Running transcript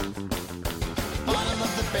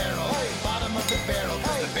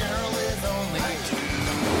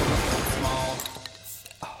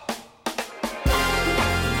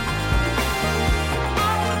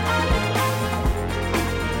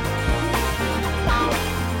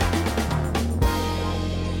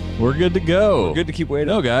We're good to go. We're good to keep waiting.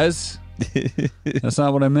 No, guys. That's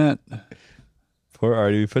not what I meant. Poor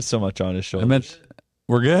Artie. We put so much on his shoulders. I meant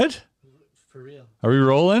we're good? For real. Are we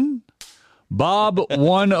rolling? Bob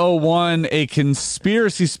 101, a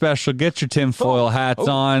conspiracy special. Get your tinfoil hats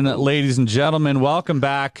on. Ladies and gentlemen, welcome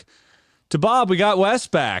back to Bob. We got Wes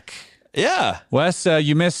back. Yeah. Wes,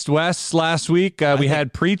 you missed Wes last week. We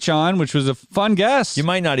had Preach on, which was a fun guest. You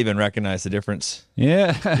might not even recognize the difference.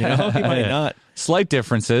 Yeah. You know, you might not. Slight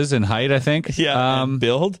differences in height, I think. Yeah. And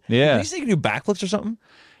build. Yeah. Did he say he can do backflips or something?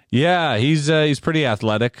 Yeah, he's pretty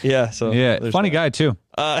athletic. Yeah. So Yeah, funny guy too.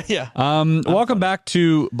 Yeah. Welcome back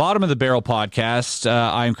to Bottom of the Barrel podcast.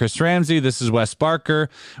 I'm Chris Ramsey. This is Wes Barker.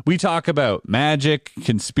 We talk about magic,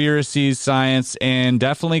 conspiracies, science, and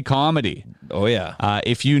definitely comedy. Oh, yeah.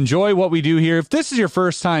 If you enjoy what we do here, if this is your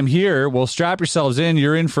first time here, well, strap yourselves in.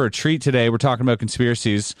 You're in for a treat today. We're talking about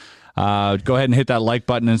conspiracies. Go ahead and hit that like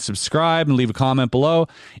button and subscribe and leave a comment below.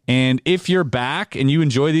 And if you're back and you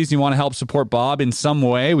enjoy these and you want to help support Bob in some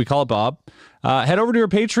way, we call it Bob, head over to our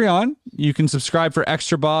Patreon. You can subscribe for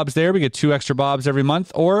extra Bobs there. We get 2 extra Bobs every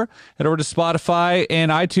month. Or head over to Spotify and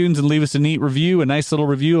iTunes and leave us a neat review, a nice little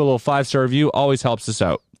review, a little 5-star review. Always helps us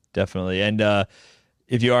out. Definitely. And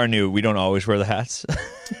if you are new, we don't always wear the hats.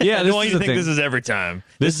 Yeah, I this don't want is you to the think thing. this is every time.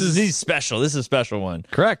 This He's special. This is a special one.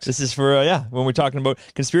 Correct. This is for, when we're talking about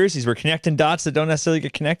conspiracies, we're connecting dots that don't necessarily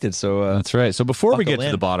get connected. So That's right. So before we buckle get to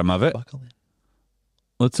in. the bottom of it, buckle in.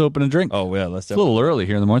 let's open a drink. Oh, yeah. Let's It's a little early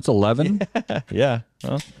here in the morning. It's 11. Yeah.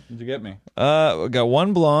 Huh? Did you get me? We got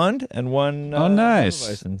one blonde and one. Oh, nice.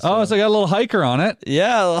 Hefeweizen, Oh, so I got a little hiker on it.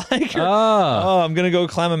 yeah, like. Oh. I'm gonna go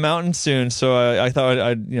climb a mountain soon, so I thought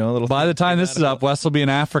I'd a little. By the time this is up, Wes will be in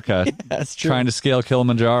Africa That's true. trying to scale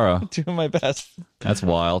Kilimanjaro. Doing my best. That's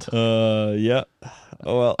wild. Yeah.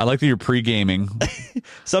 Oh well. I like that you're pre-gaming.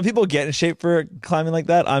 Some people get in shape for climbing like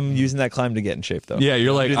that. I'm using that climb to get in shape, though. Yeah,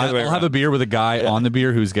 you're like, Do the other way I'll have a around. beer with a guy on the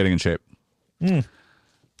beer who's getting in shape.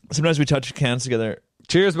 Sometimes we touch cans together.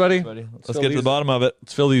 Cheers, buddy. Let's get to the bottom of it.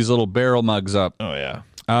 Let's fill these little barrel mugs up. Oh yeah.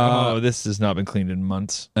 This has not been cleaned in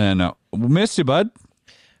months, No. Missed you, bud.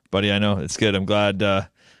 buddy. I know it's good. I'm glad.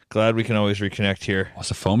 Glad we can always reconnect here. Oh,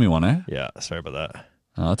 it's a foamy one, eh? Yeah. Sorry about that.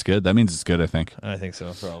 Oh, that's good. That means it's good, I think. I think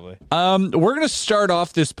so. Probably. We're going to start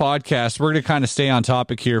off this podcast. We're going to kind of stay on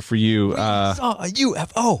topic here for you. Saw a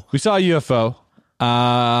UFO. We saw a UFO.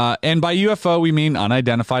 And by UFO, we mean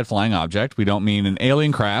unidentified flying object. We don't mean an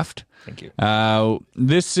alien craft. Thank you.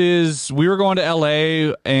 We were going to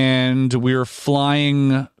LA and we were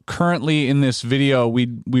flying. Currently in this video, we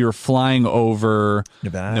were flying over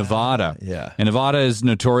Nevada. Yeah. And Nevada is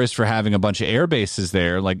notorious for having a bunch of air bases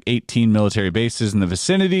there, like 18 military bases in the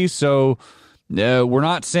vicinity. So we're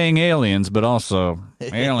not saying aliens, but also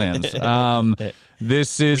aliens.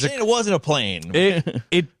 This is Saying it wasn't a plane.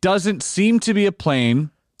 it doesn't seem to be a plane.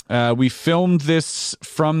 We filmed this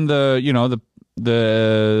from the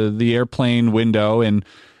airplane window, and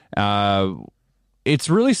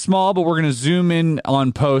it's really small, but we're going to zoom in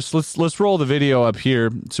on post. Let's roll the video up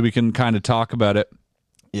here so we can kind of talk about it.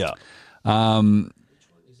 Yeah.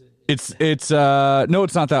 It's no,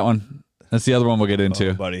 it's not that one. That's the other one we'll get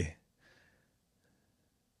into. Oh, buddy.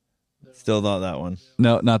 Still not that one.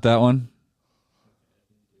 No, not that one.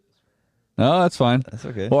 No, that's fine. That's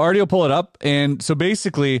okay. Well, Artie will pull it up. And so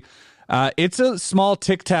basically, it's a small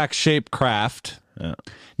tic-tac shaped craft. Yeah.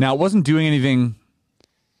 Now, it wasn't doing anything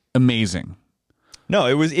amazing. No,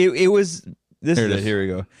 it was. This Here is it it. is. Here we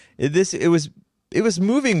go. It was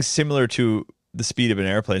moving similar to the speed of an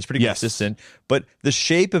airplane. It's pretty Yes. consistent, but the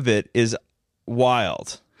shape of it is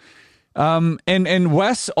wild. And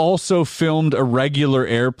Wes also filmed a regular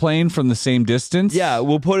airplane from the same distance. Yeah,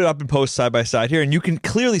 we'll put it up in post side by side here, and you can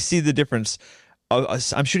clearly see the difference.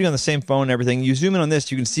 I'm shooting on the same phone and everything. You zoom in on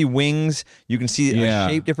this, you can see wings, you can see Yeah. a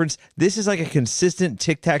shape difference. This is like a consistent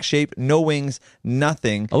tic-tac shape, no wings,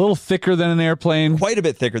 nothing. A little thicker than an airplane. Quite a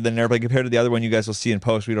bit thicker than an airplane compared to the other one you guys will see in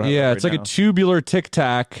post. We don't have Yeah, it it's right like now. a tubular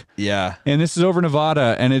tic-tac. Yeah. And this is over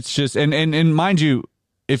Nevada, and it's just and mind you,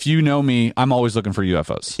 if you know me, I'm always looking for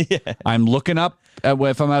UFOs. Yeah. I'm looking up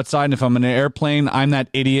if I'm outside, and if I'm in an airplane, I'm that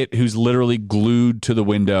idiot who's literally glued to the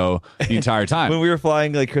window the entire time. When we were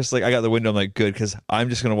flying, like Chris, like I got the window. I'm like, good, because I'm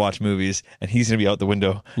just gonna watch movies, and he's gonna be out the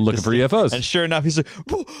window Looking for UFOs. And sure enough, he's like,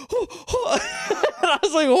 and I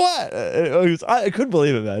was like, what? I couldn't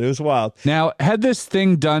believe it, man. It was wild. Now, had this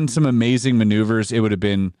thing done some amazing maneuvers, it would have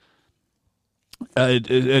been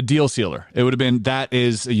a deal sealer. It would have been, that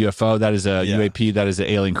is a UFO, that is a UAP, that is an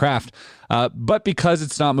alien craft. But because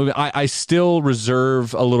it's not moving, I still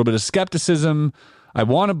reserve a little bit of skepticism. I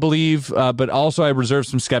want to believe, but also I reserve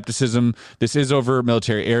some skepticism. This is over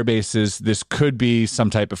military air bases. This could be some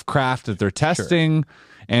type of craft that they're testing.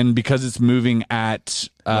 and because it's moving at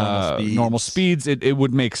normal speeds, it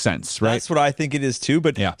would make sense, right? That's what I think it is too.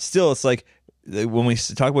 But Yeah. still, it's like when we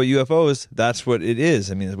talk about UFOs, that's what it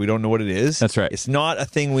is. I mean, we don't know what it is. That's right. It's not a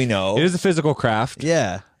thing we know. It is a physical craft.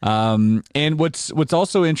 Yeah. And what's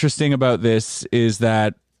also interesting about this is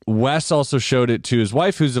that Wes also showed it to his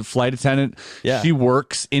wife, who's a flight attendant. Yeah. She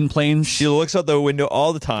works in planes. She looks out the window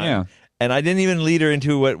all the time. Yeah. And I didn't even lead her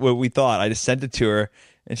into what we thought. I just sent it to her.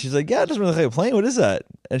 And she's like, yeah, it doesn't really look like a plane. What is that?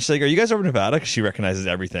 And she's like, are you guys over Nevada? Because she recognizes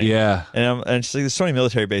everything. Yeah. And she's like, there's so many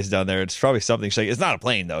military bases down there. It's probably something. She's like, it's not a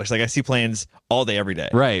plane, though. She's like, I see planes all day, every day.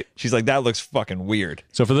 Right. She's like, that looks fucking weird.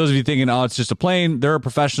 So for those of you thinking, oh, it's just a plane, there are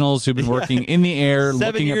professionals who've been working in the air, 7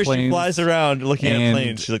 looking years at planes. she flies around looking at And-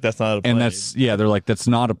 planes. She's like, that's not a plane. And they're like, that's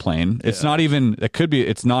not a plane. It's not even, it could be,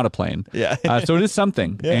 it's not a plane. Yeah. So it is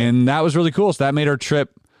something. And that was really cool. So that made our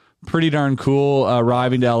trip pretty darn cool.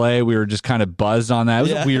 Arriving to LA, we were just kind of buzzed on that. It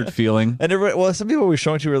was a weird feeling. And some people we were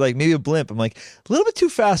showing to were like, maybe a blimp. I'm like, a little bit too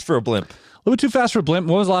fast for a blimp. A little bit too fast for a blimp.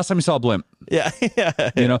 When was the last time you saw a blimp? Yeah.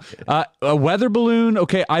 Yeah. You know, a weather balloon.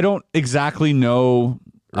 Okay, I don't exactly know.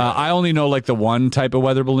 I only know like the one type of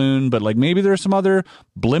weather balloon, but like maybe there's some other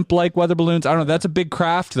blimp-like weather balloons. I don't know. That's a big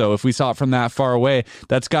craft, though. If we saw it from that far away,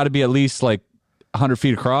 that's got to be at least like 100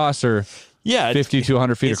 feet across, or Yeah. 50 to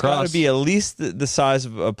 100 feet It's got across. to be at least the size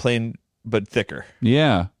of a plane, but thicker.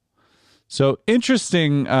 Yeah. So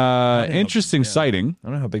interesting. Interesting sighting. I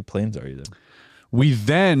don't know how big planes are either. We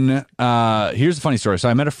then here's a funny story. So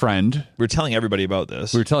I met a friend. We're telling everybody about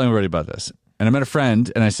this. We were telling everybody about this, and I met a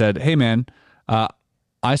friend, and I said, "Hey, man,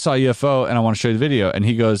 I saw a UFO, and I want to show you the video." And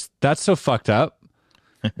he goes, "That's so fucked up,"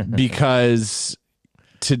 because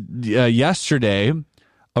yesterday,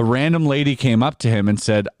 a random lady came up to him and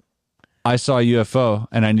said, "I saw a UFO,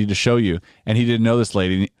 and I need to show you." And he didn't know this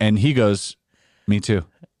lady, and he goes, "Me too."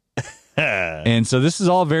 And so this is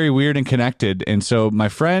all very weird and connected. And so my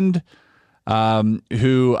friend,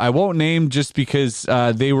 who I won't name just because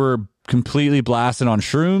they were completely blasted on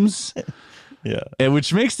shrooms, Yeah.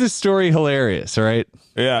 which makes this story hilarious, right?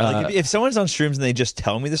 Yeah. Like if someone's on shrooms and they just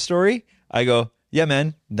tell me the story, I go, yeah,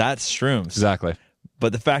 man, that's shrooms. Exactly.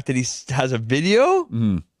 But the fact that he has a video,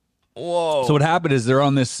 whoa. So what happened is they're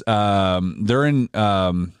on this, they're in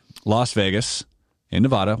Las Vegas, in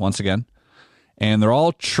Nevada, once again, and they're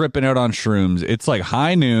all tripping out on shrooms. It's like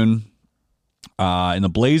high noon in the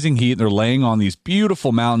blazing heat. They're laying on these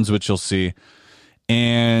beautiful mountains, which you'll see.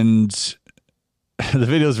 And the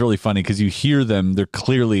video is really funny because you hear them. They're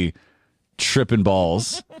clearly tripping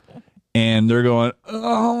balls. And they're going,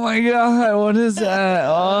 oh my God, what is that?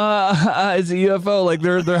 Oh, it's a UFO. Like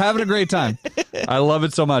they're having a great time. I love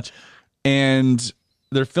it so much. And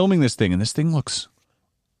they're filming this thing, and this thing looks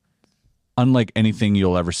unlike anything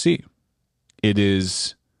you'll ever see. It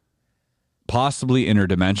is possibly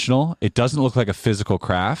interdimensional. It doesn't look like a physical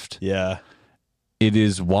craft. Yeah. It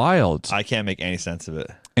is wild. I can't make any sense of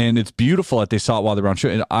it. And it's beautiful that they saw it while they were on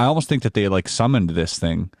shrooms. And I almost think that they like summoned this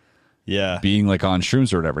thing Yeah. being like on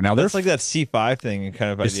shrooms or whatever. Now That's they're like that C5 thing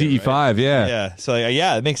kind of the idea. CE5, right? yeah. Yeah. So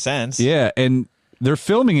yeah, it makes sense. Yeah, and they're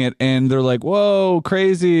filming it, and they're like, whoa,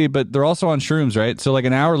 crazy, but they're also on shrooms, right? So like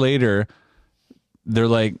an hour later, they're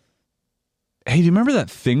like, hey, do you remember that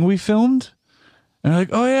thing we filmed? And they're like,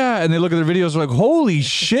 oh yeah, and they look at their videos, they're like, holy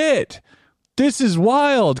shit, this is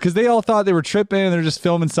wild, because they all thought they were tripping, and they're just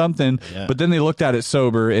filming something, but then they looked at it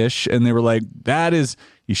sober-ish, and they were like, that is,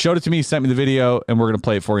 you showed it to me, sent me the video, and we're going to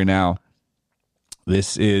play it for you now.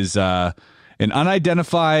 This is an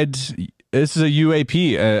unidentified... This is a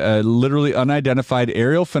UAP, a literally unidentified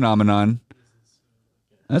aerial phenomenon.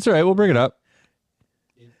 That's all right. We'll bring it up.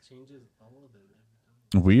 It changes all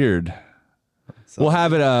of it. Weird. We'll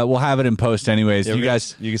have it. We'll have it in post, anyways. Yeah, you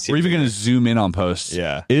guys, you can see we're it even later. going to zoom in on post.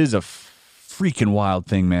 Yeah. it is a freaking wild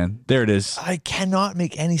thing, man. There it is. I cannot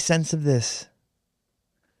make any sense of this.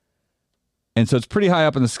 And so it's pretty high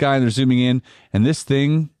up in the sky, and they're zooming in, and this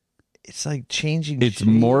thing, It's like changing it's shape,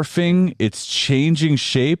 morphing, it's changing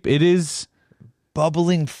shape. It is.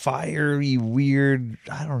 bubbling, fiery, weird.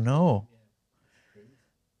 I don't know.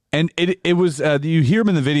 And it was, you hear him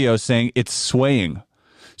in the video saying it's swaying.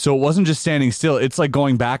 So it wasn't just standing still. It's like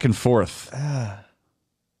going back and forth.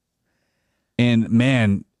 And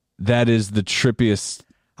man, that is the trippiest.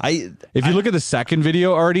 If you look at the second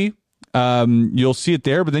video, Artie, you'll see it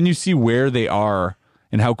there, but then you see where they are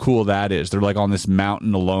and how cool that is. They're like on this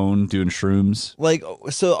mountain alone doing shrooms. Like,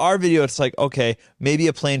 so our video, it's like, okay, maybe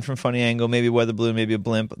a plane from Funny Angle, maybe a weather balloon, maybe a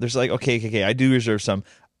blimp. There's like, okay, I do reserve some.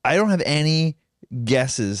 I don't have any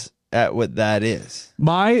guesses at what that is.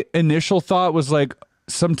 My initial thought was like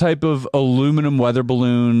some type of aluminum weather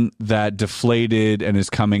balloon that deflated and is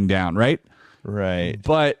coming down, right? Right.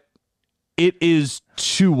 But It is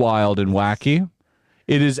too wild and wacky.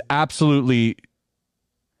 It is absolutely.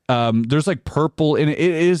 There's like purple in it.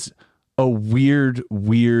 It is a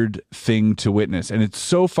weird thing to witness, and it's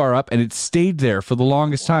so far up, and it stayed there for the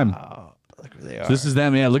longest time. Oh, look where they are. So this is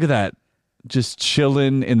them. Yeah, look at that, just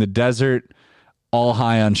chilling in the desert, all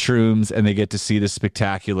high on shrooms, and they get to see this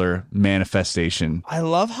spectacular manifestation. I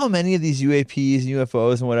love how many of these UAPs and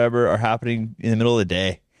UFOs and whatever are happening in the middle of the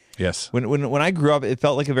day. Yes. When I grew up, it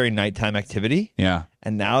felt like a very nighttime activity, Yeah.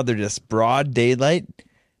 and now they're just broad daylight.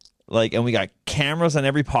 Like, and we got cameras on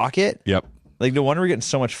every pocket. Yep. Like, no wonder we're getting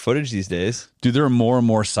so much footage these days. Dude, there are more and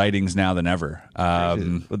more sightings now than ever.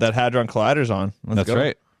 With that Hadron Collider's on. Let's That's go.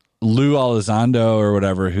 right. Lou Elizondo or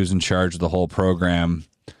whatever, who's in charge of the whole program,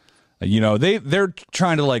 they're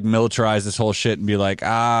trying to like militarize this whole shit and be like,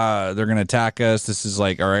 they're gonna attack us. This is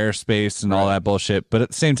like our airspace and all that bullshit. But at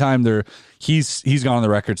the same time, he's gone on the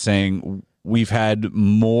record saying we've had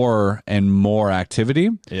more and more activity,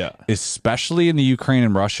 Yeah. especially in the Ukraine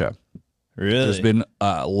and Russia. Really? There's been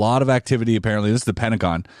a lot of activity. Apparently, this is the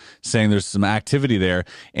Pentagon saying there's some activity there.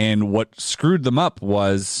 And what screwed them up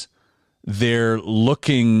was they're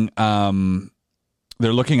looking at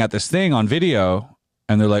this thing on video,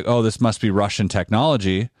 and they're like, "Oh, this must be Russian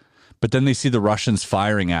technology," but then they see the Russians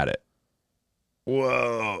firing at it,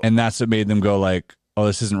 Whoa. and that's what made them go like, "Oh,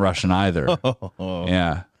 this isn't Russian either."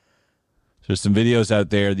 Yeah. There's some videos out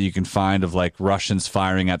there that you can find of like Russians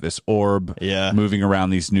firing at this orb, Yeah. moving around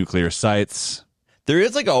these nuclear sites. There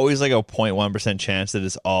is like always like a 0.1% chance that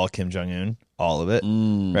it's all Kim Jong Un, all of it,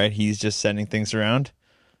 right? He's just sending things around.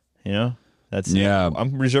 Yeah.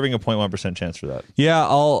 I'm reserving a 0.1% chance for that. Yeah,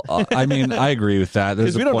 I mean, I agree with that. There's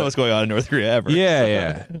Because we a don't know point- what's going on in North Korea ever.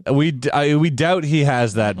 Yeah. We doubt he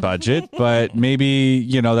has that budget, but maybe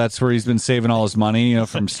that's where he's been saving all his money,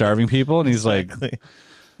 from starving people, and he's like,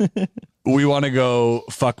 we want to go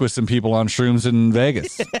fuck with some people on shrooms in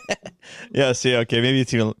Vegas. Yeah. See. Okay. Maybe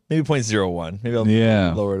 0.01. Maybe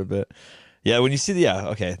I'll lower it a bit. Yeah. When you see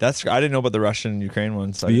okay. I didn't know about the Russian and Ukraine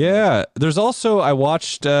ones. So Yeah. There's also, I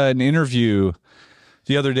watched an interview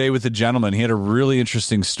the other day with a gentleman. He had a really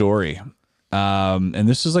interesting story. And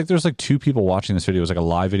this is like, there's like two people watching this video. It was like a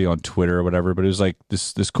live video on Twitter or whatever, but it was like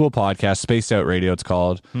this cool podcast, Spaced Out Radio, it's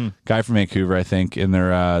called. Guy from Vancouver, I think. And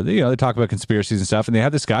they talk about conspiracies and stuff. And they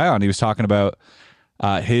had this guy on. He was talking about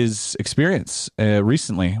his experience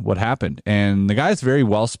recently, what happened. And the guy's very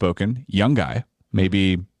well spoken, young guy,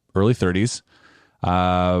 maybe early 30s.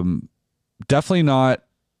 Definitely not.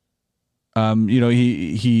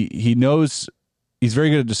 He knows. He's very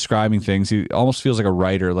good at describing things. He almost feels like a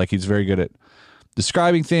writer. Like he's very good at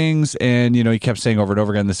describing things. And, he kept saying over and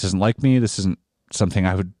over again, this isn't like me. This isn't something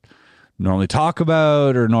I would normally talk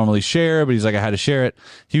about or normally share. But he's like, I had to share it.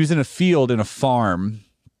 He was in a field, in a farm,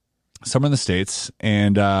 somewhere in the States.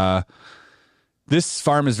 And this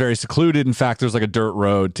farm is very secluded. In fact, there's like a dirt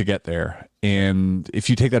road to get there. And if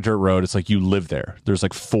you take that dirt road, it's like you live there. There's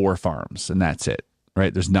like 4 farms and that's it,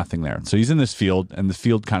 right? There's nothing there. So he's in this field, and the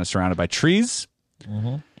field kind of surrounded by trees.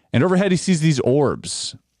 And overhead, he sees these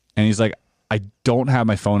orbs, and he's like, I don't have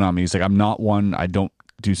my phone on me. He's like, I'm not one. I don't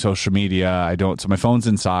do social media. So my phone's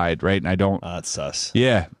inside, right? And I don't. That's sus.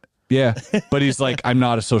 Yeah. But he's like, I'm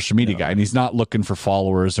not a social media guy, and he's not looking for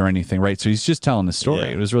followers or anything, right? So he's just telling the story.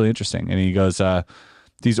 Yeah. It was really interesting. And he goes,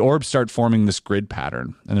 these orbs start forming this grid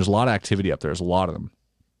pattern, and there's a lot of activity up there. There's a lot of them.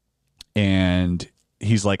 And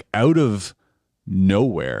he's like, out of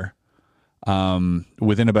nowhere,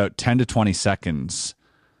 within about 10 to 20 seconds,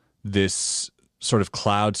 this sort of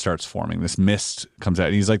cloud starts forming. This mist comes out.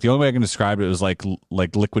 And he's like, the only way I can describe it was like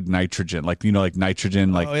liquid nitrogen, like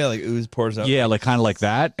nitrogen, like, Oh yeah, like ooze pours out. yeah, like kind of like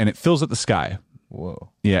that. And it fills up the sky. Whoa.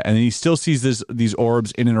 Yeah. And he still sees these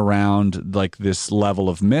orbs in and around like this level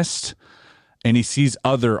of mist. And he sees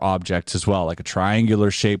other objects as well, like a triangular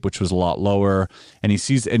shape, which was a lot lower. And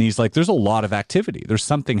he's like, there's a lot of activity. There's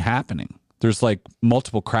something happening. There's like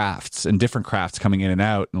multiple crafts and different crafts coming in and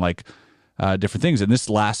out, and like different things. And this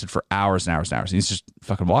lasted for hours and hours and hours. And he's just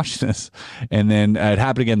fucking watching this. And then it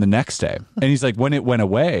happened again the next day. And he's like, when it went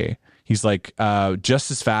away, he's like,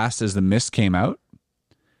 just as fast as the mist came out,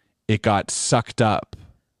 it got sucked up.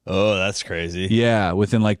 Oh, that's crazy. Yeah,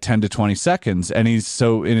 within like 10 to 20 seconds. And he's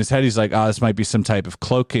so in his head, he's like, this might be some type of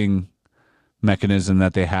cloaking mechanism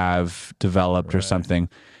that they have developed or something.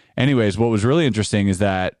 Anyways, what was really interesting is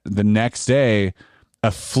that the next day,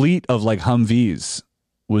 a fleet of like Humvees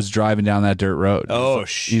was driving down that dirt road. Oh,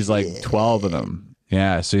 He's like 12 of them.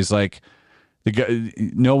 Yeah. So he's like,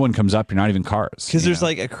 no one comes up. You're not even cars. Because there's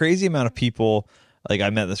like a crazy amount of people. Like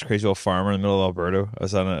I met this crazy old farmer in the middle of Alberta. I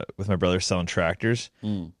was with my brother selling tractors,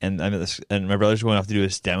 and I met this, and my brother's going off to do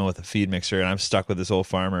his demo with a feed mixer, and I'm stuck with this old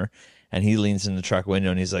farmer, and he leans in the truck window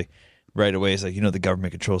and he's like, right away, he's like, the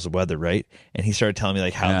government controls the weather, right? And he started telling me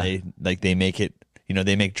like how they make it.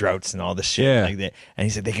 They make droughts and all this shit. Yeah. And he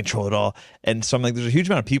said they control it all. And so I'm like, there's a huge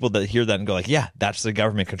amount of people that hear that and go like, yeah, that's the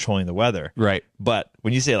government controlling the weather. Right. But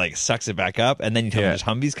when you say like sucks it back up and then you tell me there's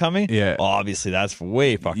Humvees coming, obviously that's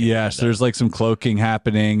way fucking. Yes, there's like some cloaking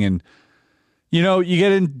happening, and you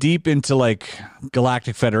get in deep into like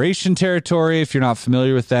Galactic Federation territory. If you're not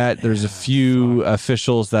familiar with that, there's a few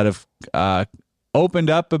officials that have opened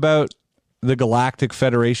up about the Galactic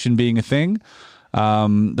Federation being a thing.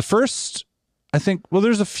 The first, I think, well,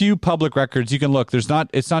 there's a few public records you can look. It's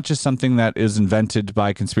not just something that is invented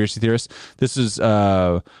by conspiracy theorists. This is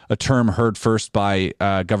a term heard first by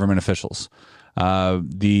government officials.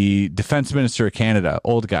 The defense minister of Canada,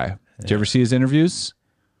 old guy. Did you ever see his interviews?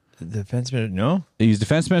 The defense minister, no. He's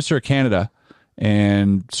defense minister of Canada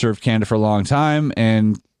and served Canada for a long time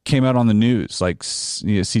and came out on the news, like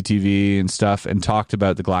CTV and stuff, and talked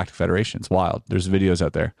about the Galactic Federation. It's wild. There's videos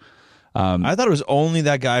out there. I thought it was only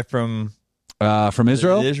that guy from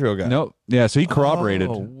Israel? The Israel guy. Nope. Yeah, so he corroborated.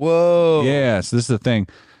 Oh, whoa. Yeah, so this is the thing.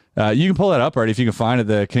 You can pull that up, right? If you can find it,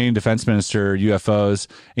 the Canadian Defense Minister, UFOs,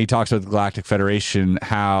 he talks about the Galactic Federation,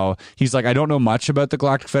 how he's like, I don't know much about the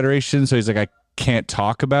Galactic Federation, so he's like, I can't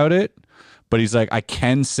talk about it, but he's like, I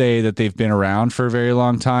can say that they've been around for a very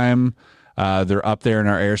long time. They're up there in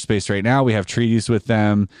our airspace right now. We have treaties with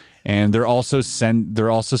them, and they're also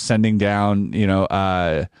sending down,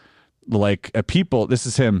 like a people. This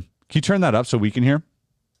is him. Can you turn that up so we can hear?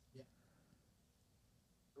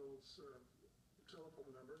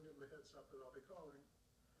 Telephone number and give him a heads up that I'll be calling,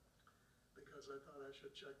 because I thought I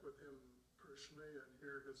should check with him personally and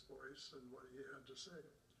hear his voice and what he had to say.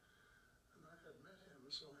 And I had met him,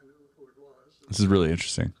 so I knew who it was. This is really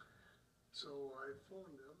interesting. So I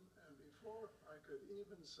phoned him, and before I could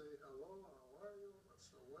even say hello, how are you, what's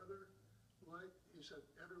the weather like, he said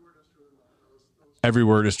every word is true and more. Every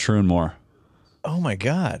word is true and more. Oh my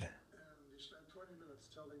God. And he spent 20 minutes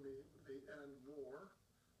telling me the and more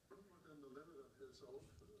within the limit of his oath.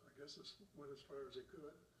 I guess it went as far as he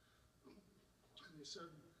could. And he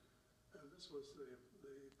said, and this was the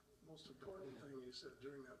most important thing he said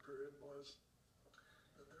during that period, was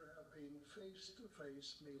that there have been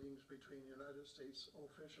face-to-face meetings between United States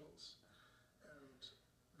officials and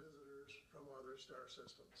visitors from other star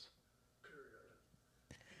systems. Period.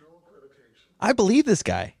 No equivocation. I believe this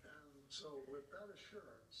guy. And so with that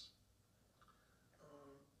assurance,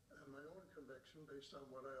 and my own conviction based on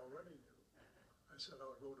what I already knew, I said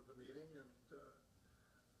I'll go to the meeting, and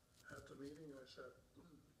at the meeting I said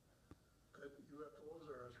that UFOs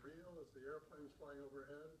are as real as the airplanes flying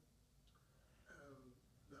overhead, and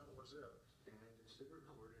that was it. And it's been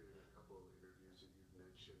reported in a couple of interviews that you've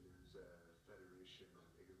mentioned there's a federation of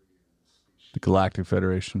alien species. The Galactic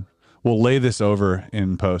Federation. We'll lay this over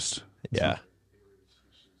in post. Yeah. Alien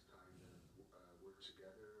species kind of work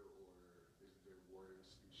together, or is there warring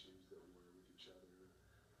species that war with each other?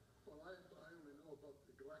 Well, I only know about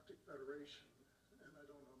the Galactic Federation, and I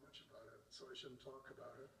don't know much about it, so I shouldn't talk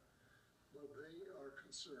about it. But they are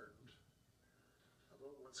concerned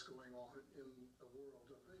about what's going on in the world,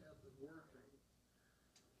 and they have been working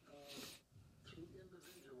through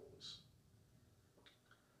individuals.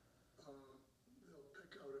 They'll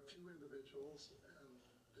pick out a few individuals and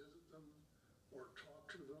visit them, or talk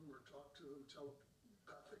to them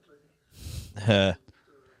telepathically.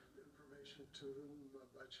 Information to them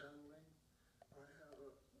by channeling. I have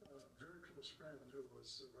a very close friend who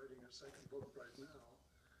was writing a second book right now,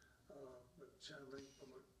 but channeling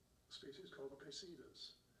from a species called the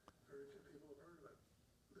Pesitas. Very few people have heard of it.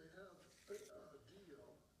 They have a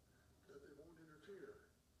deal that they won't interfere.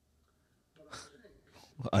 But I think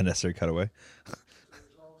Unnecessary cutaway.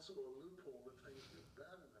 there's also a loophole that things get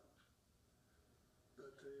bad enough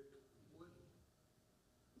that they would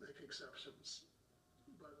make exceptions.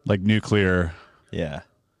 But Like nuclear. Yeah.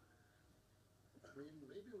 I mean,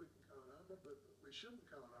 maybe we can count on them, but we shouldn't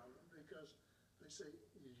count on them, because they say,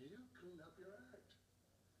 you clean up your act.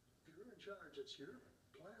 You're in charge. It's your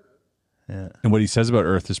planet. Yeah. And what he says about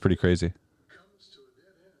Earth is pretty crazy. Comes to a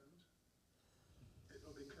dead end.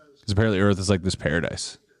 It'll because Because apparently Earth is like this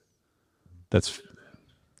paradise. That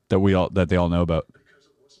they all know about. because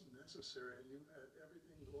it wasn't necessary. You had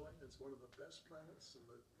everything going. It's one of the best planets in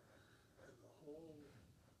the whole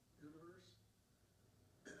universe,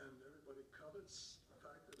 and everybody covets the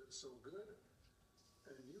fact that it's so good,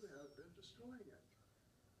 and you have been destroying it.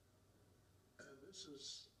 And this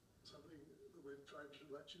is something that we've tried to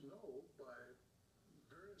let you know by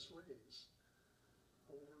various ways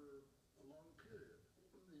over a long period.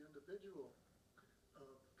 The individual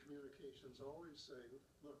communications always say,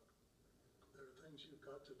 look, there are things you've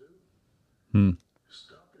got to do.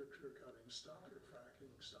 Stop your clear cutting, stop your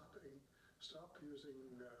fracking, stop using.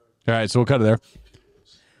 All right, so we'll cut it there.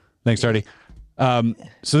 Thanks, Artie.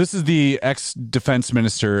 So this is the ex-defense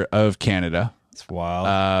minister of Canada. It's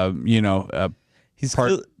wild. He's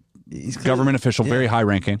clearly, government official, very high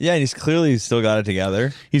ranking. Yeah, and he's clearly still got it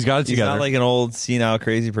together. He's got it He's together. not like an old senile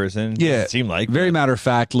crazy person. Yeah, Doesn't seem like very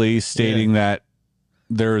matter-of-factly stating that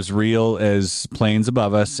they're as real as planes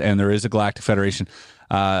above us, and there is a Galactic Federation.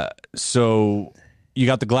 So you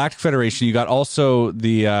got the Galactic Federation. You got also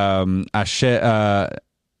the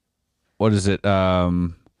what is it?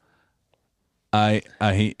 I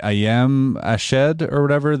am Ashed or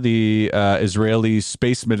whatever, the Israeli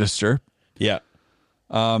space minister. Yeah.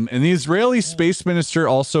 And the Israeli space minister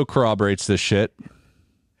also corroborates this shit.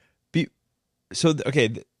 This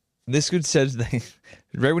dude said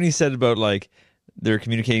right when he said about like they're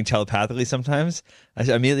communicating telepathically sometimes, I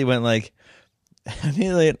immediately went like, I've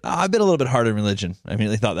been a little bit hard on religion. I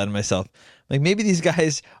immediately thought that to myself. Like maybe these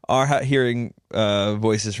guys are hearing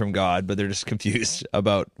voices from God, but they're just confused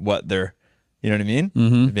about what they're, you know what I mean?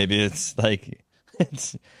 Mm-hmm. Maybe it's like,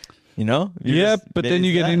 it's, Yeah, but then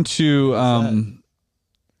you get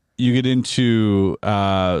into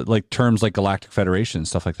like terms like Galactic Federation,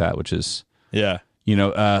 stuff like that, which is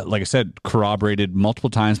like I said, corroborated multiple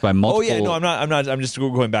times by multiple. Oh yeah, no, I'm not. I'm just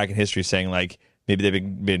going back in history, saying like maybe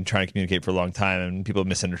they've been trying to communicate for a long time, and people have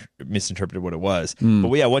misinterpreted what it was.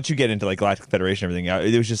 But yeah, once you get into like Galactic Federation, and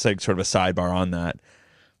everything, it was just like sort of a sidebar on that.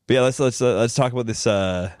 But yeah, let's talk about this.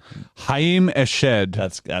 Haim Eshed.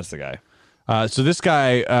 That's the guy. So this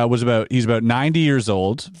guy he's about 90 years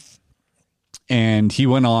old, and he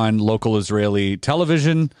went on local Israeli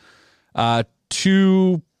television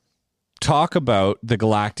to talk about the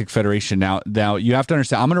Galactic Federation. Now you have to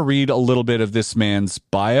understand, I'm going to read a little bit of this man's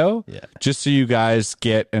bio, just so you guys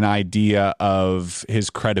get an idea of his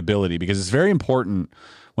credibility, because it's very important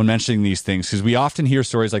when mentioning these things, because we often hear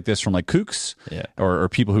stories like this from like kooks or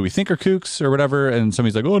people who we think are kooks or whatever, and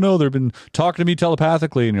somebody's like, oh no, they've been talking to me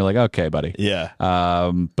telepathically, and you're like, okay, buddy.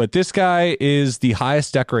 But this guy is the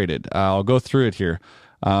highest decorated. I'll go through it here.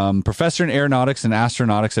 Professor in aeronautics and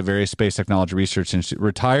astronautics at various space technology research institutes,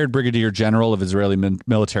 retired brigadier general of Israeli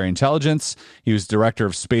military intelligence. He was director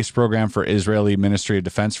of space program for Israeli Ministry of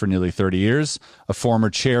Defense for nearly 30 years, a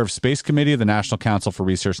former chair of space committee of the National Council for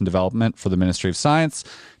Research and Development for the Ministry of Science,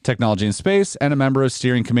 Technology and Space, and a member of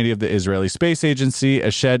steering committee of the Israeli Space Agency.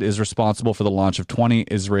 Eshed is responsible for the launch of 20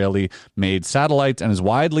 Israeli-made satellites and is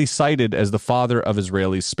widely cited as the father of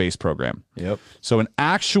Israeli space program. So an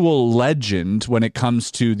actual legend when it comes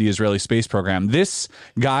to the Israeli space program. This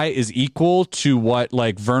guy is equal to what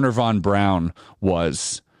like Wernher von Braun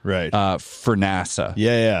was for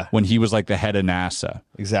NASA. When he was like the head of NASA.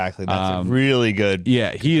 Exactly. That's a really good he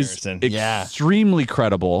is extremely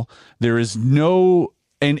credible. There is no...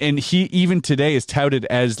 And he even today is touted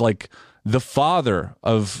as like the father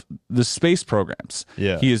of the space programs.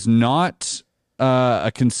 He is not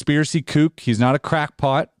a conspiracy kook. He's not a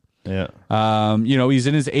crackpot. He's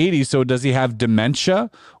in his 80s, so does he have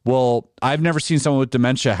dementia? Well, I've never seen someone with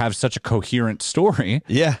dementia have such a coherent story.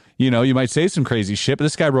 You might say some crazy shit, but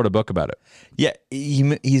this guy wrote a book about it.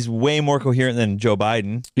 He's way more coherent than Joe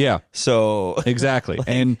Biden. So exactly.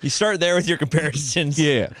 And you start there with your comparisons.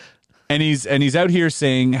 And he's out here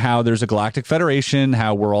saying how there's a Galactic Federation,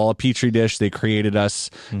 how we're all a petri dish. They created us,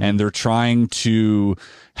 and they're trying to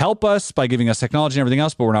help us by giving us technology and everything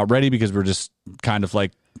else, but we're not ready because we're just kind of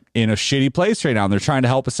like in a shitty place right now. And they're trying to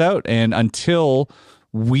help us out. And until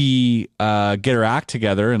we get our act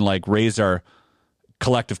together and like raise our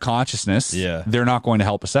collective consciousness, they're not going to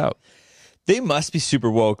help us out. They must be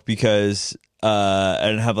super woke because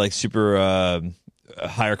and have like super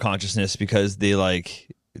higher consciousness, because they like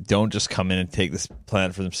don't just come in and take this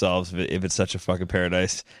planet for themselves if it's such a fucking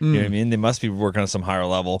paradise. You know what I mean? They must be working on some higher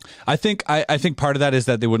level. I think part of that is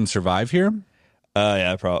that they wouldn't survive here.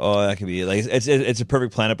 Probably. Oh, that could be like it's a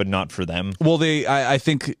perfect planet, but not for them. Well, I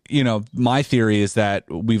think my theory is that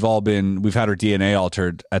we've had our DNA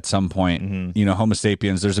altered at some point. Homo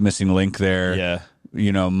sapiens. There's a missing link there.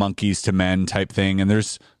 Monkeys to men type thing, and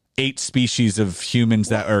there's 8 species of humans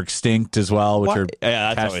that are extinct as well, which are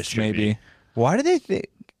that's always trippy. Maybe. Why do they think?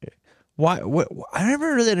 Why? What? I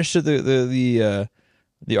never really understood the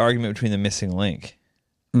argument between the missing link.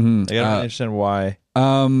 Like, I don't understand why.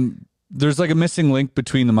 There's like a missing link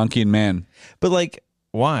between the monkey and man. But like,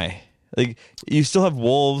 why? Like, you still have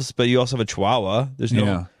wolves, but you also have a Chihuahua. There's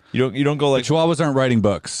no. You don't go like the Chihuahuas aren't writing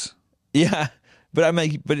books. Yeah, but I'm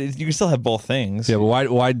like, but you can still have both things. Yeah, but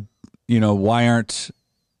why do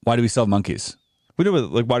we still have monkeys? We do.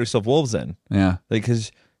 Like, why do we still have wolves then? Yeah, like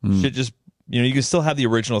because shit just You can still have the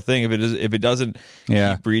original thing if it doesn't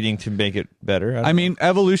Yeah. keep breeding to make it better. I mean,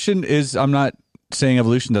 evolution is. I'm not saying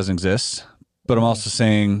evolution doesn't exist, but I'm also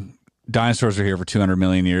saying dinosaurs are here for 200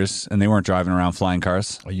 million years, and they weren't driving around flying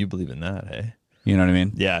cars. oh, you believe in that, hey? You know what I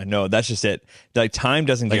mean? Yeah, no, that's just it. Like time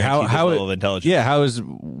doesn't Like guarantee this level of intelligence. Yeah, how is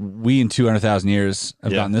we in 200,000 years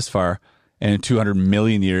have Yeah. gotten this far, and in 200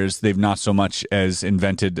 million years they've not so much as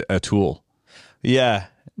invented a tool. Yeah.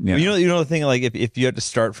 Yeah. You know the thing, like if you had to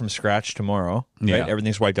start from scratch tomorrow, Yeah. right?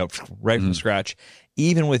 Everything's wiped out right from scratch.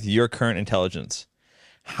 Even with your current intelligence,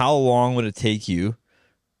 how long would it take you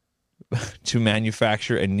to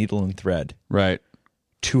manufacture a needle and thread? Right.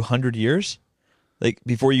 200 years? Like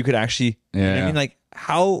before you could actually, you know what I Yeah. mean? Like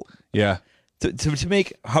how Yeah. to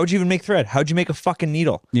make, how would you even make thread? How'd you make a fucking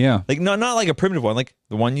needle? Yeah. Like not like a primitive one, like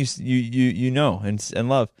the one you know and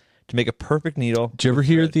love, to make a perfect needle. Did you ever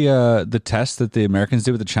hear the test that the Americans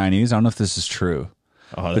did with the Chinese? I don't know if this is true.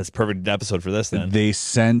 Oh, that's a perfect episode for this then. They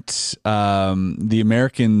sent the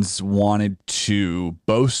Americans wanted to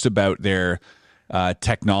boast about their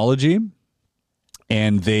technology,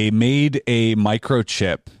 and they made a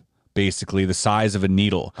microchip, basically the size of a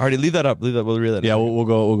needle. Alrighty, leave that up. We'll read that. Yeah, up. we'll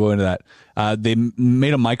go into that. They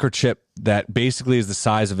made a microchip that basically is the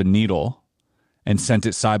size of a needle, and sent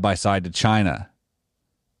it side by side to China.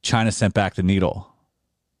 China sent back the needle,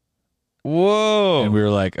 Whoa. and we were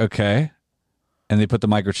like, okay. And they put the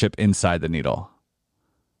microchip inside the needle.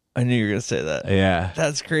 I knew you were going to say that. Yeah,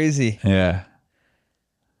 That's crazy. yeah.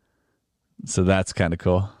 So that's kind of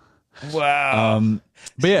cool. Wow.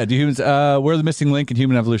 But yeah, do humans, we're the missing link in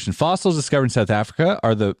human evolution. Fossils discovered in South Africa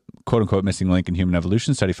are the quote-unquote missing link in human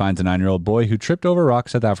evolution. Study finds a 9-year-old boy who tripped over a rock in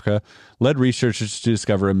South Africa led researchers to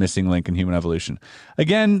discover a missing link in human evolution.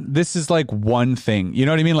 Again, this is like one thing. You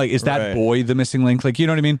know what I mean? Like, is that Right. boy the missing link? Like, you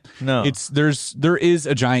know what I mean? No. There is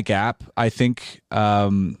a giant gap, I think,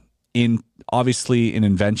 in obviously in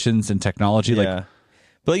inventions and technology. yeah. Like,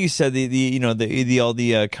 But like you said, the all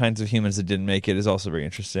the kinds of humans that didn't make it is also very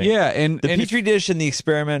interesting. yeah, and The and petri dish and the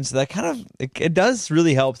experiments, that kind of it does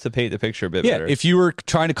really help to paint the picture a bit yeah, better. if you were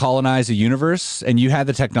trying to colonize a universe and you had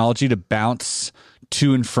the technology to bounce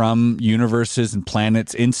to and from universes and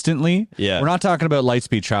planets instantly, Yeah. we're not talking about light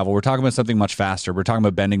speed travel. We're talking about something much faster. We're talking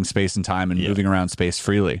about bending space and time and Yeah. moving around space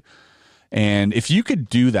freely. And if you could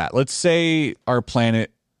do that, let's say our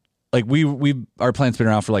planet, like our planet's been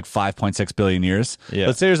around for like 5.6 billion years. Yeah.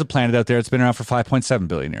 Let's say there's a planet out there that's been around for 5.7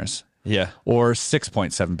 billion years yeah, or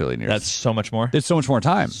 6.7 billion years. that's so much more. It's so much more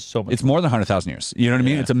time. So much It's more than 100,000 years. You know what I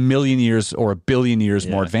mean? Yeah. It's a million years or a billion years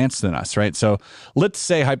more Yeah. advanced than us, right? So let's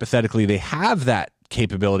say hypothetically they have that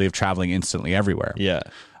capability of traveling instantly everywhere. Yeah,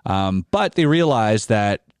 But they realize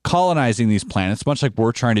that colonizing these planets, much like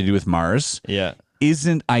we're trying to do with Mars, yeah,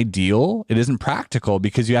 isn't ideal. It isn't practical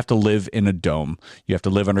because you have to live in a dome. You have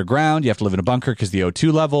to live underground. You have to live in a bunker because the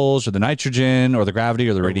O2 levels or the nitrogen or the gravity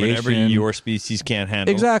or the radiation. whatever your species can't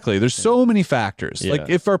handle. Exactly. There's so many factors. Yeah. Like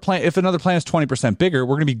if another planet's 20% bigger,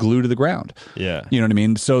 we're going to be glued to the ground. Yeah, You know what I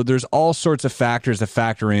mean? So there's all sorts of factors that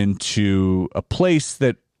factor into a place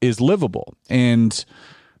that is livable. And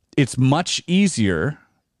it's much easier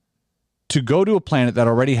to go to a planet that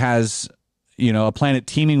already has, a planet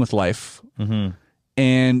teeming with life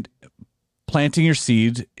and planting your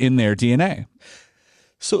seed in their DNA.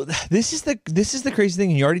 So this is the crazy thing,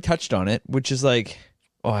 and you already touched on it, which is like,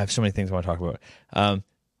 I have so many things I want to talk about.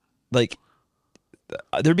 Like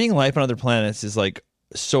there being life on other planets is like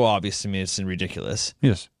so obvious to me, it's ridiculous.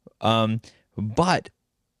 Yes. But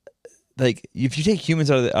like if you take humans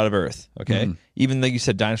out of Earth, okay, even like you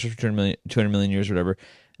said, dinosaurs for 200 million years or whatever,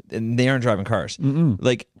 and they aren't driving cars.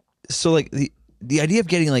 Like so, like the idea of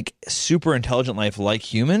getting like super intelligent life like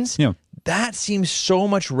humans, Yeah. that seems so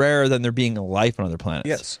much rarer than there being life on other planets.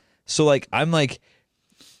 Yes. So like I'm like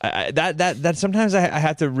that sometimes I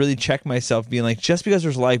have to really check myself, being like, just because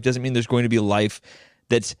there's life doesn't mean there's going to be life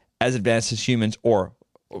that's as advanced as humans or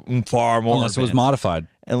far more Unless it was advanced. modified.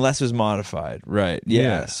 Unless it was modified, right? Yeah.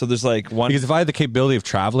 Yeah. So there's like one. Because if I had the capability of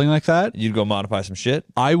traveling like that, You'd go modify some shit.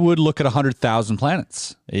 I would look at 100,000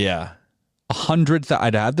 planets. Yeah. 100,000.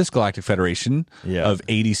 I'd have this galactic federation Yeah. of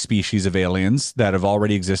 80 species of aliens that have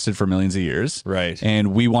already existed for millions of years. Right.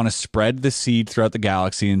 And we want to spread the seed throughout the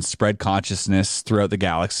galaxy and spread consciousness throughout the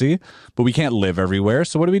galaxy, but we can't live everywhere.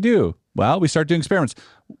 So what do? Well, we start doing experiments.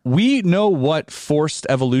 We know what forced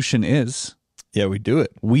evolution is. Yeah, we do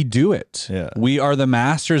it. We do it. Yeah. We are the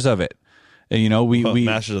masters of it. And, we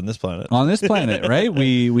Masters on this planet. on this planet, right?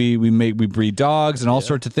 We breed dogs and all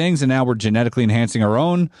sorts of things, and now we're genetically enhancing our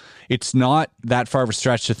own. It's not that far of a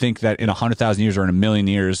stretch to think that in 100,000 years or in a million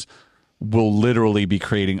years, will literally be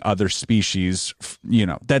creating other species,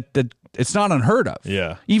 that it's not unheard of.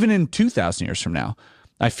 Yeah. Even in 2,000 years from now,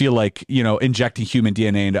 I feel like, injecting human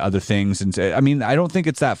DNA into other things. And I mean, I don't think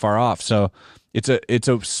it's that far off. So it's a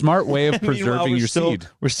smart way of preserving your seed.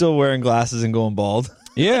 We're still wearing glasses and going bald.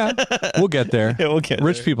 Yeah, we'll get there. Yeah, we'll get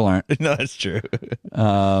Rich there. people aren't. No, that's true.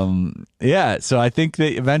 Yeah, so I think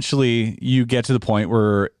that eventually you get to the point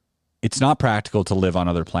where it's not practical to live on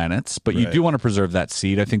other planets, but you Right. do want to preserve that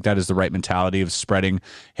seed. I think that is the right mentality of spreading,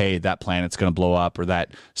 hey, that planet's going to blow up, or that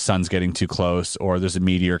sun's getting too close, or there's a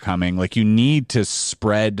meteor coming. Like, you need to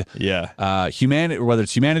spread humanity, whether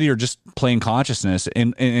it's humanity or just plain consciousness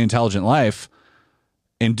in intelligent life.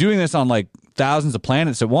 And doing this on like thousands of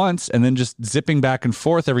planets at once, and then just zipping back and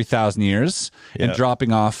forth every 1,000 years and Yeah.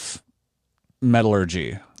 dropping off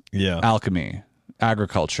metallurgy, Yeah. alchemy,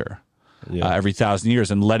 agriculture Yeah. every 1,000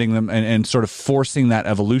 years, and letting them and sort of forcing that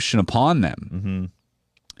evolution upon them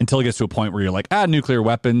until it gets to a point where you're like, nuclear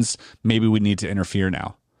weapons, maybe we need to interfere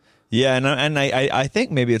now. Yeah, and I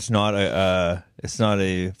think maybe it's not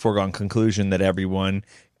a foregone conclusion that everyone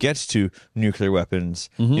gets to nuclear weapons.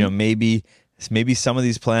 Maybe some of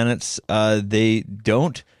these planets they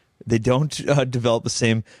don't develop the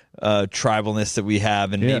same tribalness that we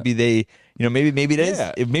have, and maybe they maybe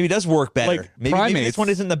it does work better. Like maybe primates. this one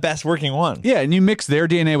isn't the best working one. Yeah, and you mix their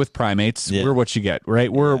DNA with primates, Yeah. we're what you get,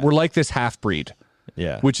 right? We're like this half breed.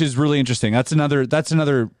 Yeah, Which is really interesting. That's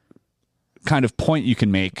another kind of point you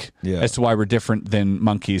can make Yeah. as to why we're different than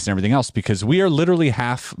monkeys and everything else, because we are literally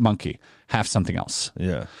half monkey, half something else.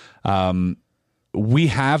 yeah, We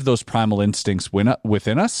have those primal instincts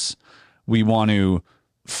within us. We want to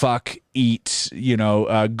fuck, eat,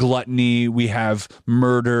 gluttony. We have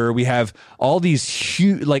murder. We have all these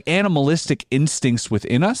huge, like, animalistic instincts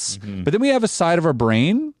within us. But then we have a side of our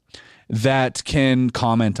brain that can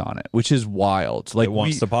comment on it, which is wild. Like, It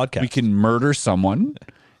wants to podcast. We can murder someone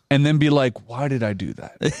and then be like, why did I do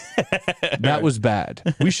that? That was bad.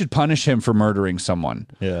 We should punish him for murdering someone.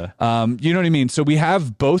 yeah. You know what I mean? So we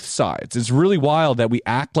have both sides. It's really wild that we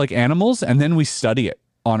act like animals and then we study it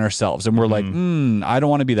on ourselves. And we're like, I don't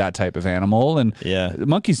want to be that type of animal. And Yeah.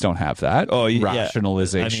 monkeys don't have that. Yeah.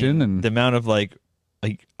 Rationalization. I mean, and the amount of like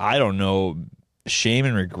I don't know, shame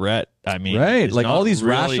and regret. I mean, Right, is like not all these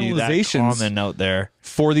really that rationalizations. common out there.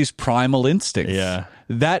 for these primal instincts. Yeah.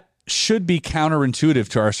 That should be counterintuitive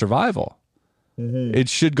to our survival. It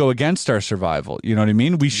should go against our survival. You know what I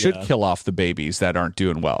mean? We should kill off the babies that aren't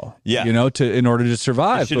doing well. Yeah. In order to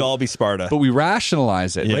survive. It should all be Sparta. But we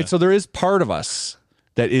rationalize it, Yeah. right? So there is part of us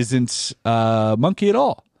that isn't monkey at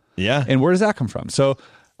all. yeah. And where does that come from? So,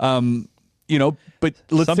 but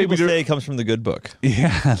let's Some say people say it comes from the good book.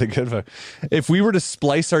 yeah, the good one. If we were to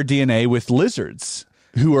splice our DNA with lizards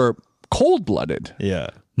who are cold-blooded, Yeah.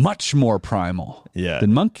 much more primal Yeah.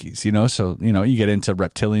 than monkeys, so, you get into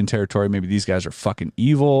reptilian territory. Maybe these guys are fucking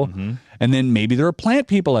evil. Mm-hmm. And then maybe there are plant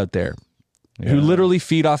people out there who literally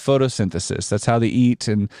feed off photosynthesis. That's how they eat.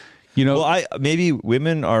 And, Well, maybe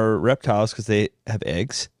women are reptiles because they have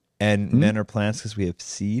eggs, and men are plants because we have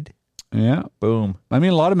seed. yeah. Boom. I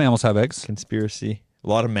mean, a lot of mammals have eggs. Conspiracy. A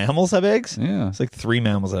lot of mammals have eggs? Yeah. It's like 3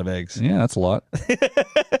 mammals have eggs. Yeah, that's a lot.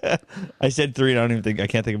 I said 3. I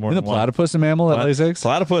can't think of more Isn't than a one. platypus a mammal that lays eggs?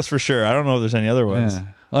 Platypus for sure. I don't know if there's any other ones.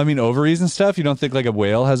 Yeah. I mean, ovaries and stuff. You don't think like a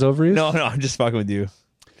whale has ovaries? No, I'm just fucking with you.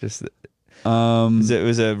 Just it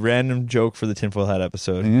was a random joke for the tinfoil hat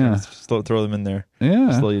episode. Yeah. Just throw them in there.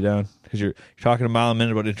 Yeah. Slow you down because you're talking a mile a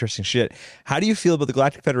minute about interesting shit. How do you feel about the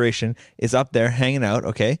Galactic Federation is up there hanging out,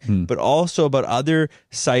 okay, but also about other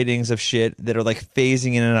sightings of shit that are like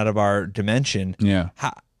phasing in and out of our dimension? Yeah.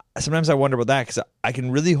 Sometimes I wonder about that because I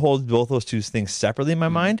can really hold both those two things separately in my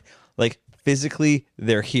mind. Like physically,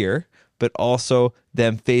 they're here, but also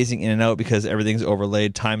them phasing in and out because everything's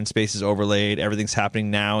overlaid, time and space is overlaid, everything's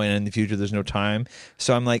happening now, and in the future there's no time.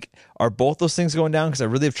 So I'm like, are both those things going down? Because I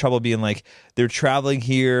really have trouble being like, they're traveling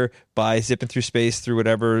here by zipping through space through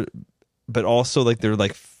whatever, but also like they're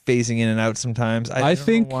like phasing in and out sometimes. I don't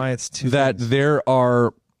think know why it's two that things. there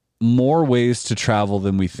are more ways to travel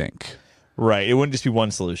than we think. Right. It wouldn't just be one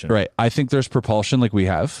solution. Right. I think there's propulsion like we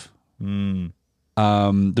have.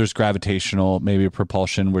 There's gravitational, maybe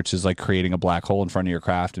propulsion, which is like creating a black hole in front of your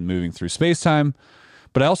craft and moving through space-time.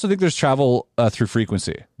 But I also think there's travel through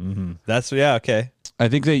frequency. That's, yeah, okay. I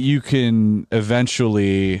think that you can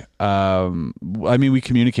eventually, we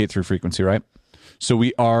communicate through frequency, right? So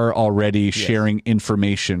we are already sharing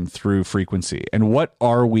information through frequency. And what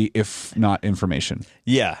are we if not information?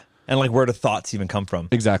 Yeah. And like, where do thoughts even come from?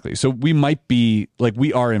 Exactly. So we might be like,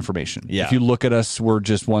 we are information. Yeah. If you look at us, we're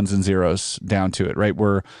just ones and zeros down to it, right?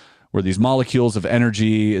 where these molecules of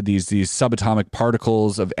energy, these subatomic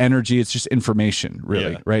particles of energy, it's just information,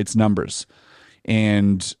 really, Yeah. right? It's numbers.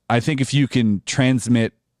 And I think if you can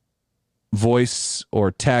transmit voice or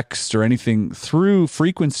text or anything through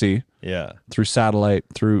frequency, Yeah. through satellite,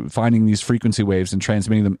 through finding these frequency waves and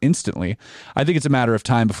transmitting them instantly, I think it's a matter of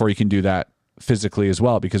time before you can do that physically as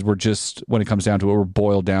well, because we're just, when it comes down to it, we're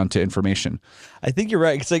boiled down to information. I think you're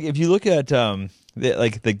right. It's like if you look at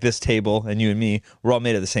like this table and you and me, we're all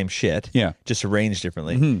made of the same shit. Yeah. Just arranged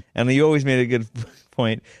differently. And you always made a good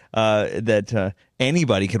point that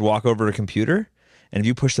anybody could walk over to a computer, and if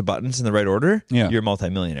you push the buttons in the right order, Yeah. you're a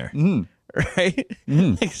multimillionaire. Right?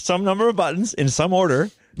 Like some number of buttons in some order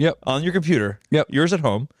Yep. on your computer, Yep. yours at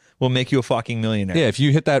home, will make you a fucking millionaire. Yeah, if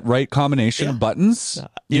you hit that right combination of buttons,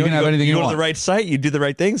 you can have anything you go want. to the right site, you do the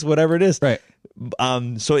right things, whatever it is. Right.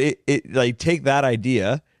 So it like take that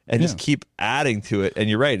idea and just keep adding to it, and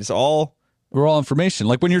you're right. It's all We're all information.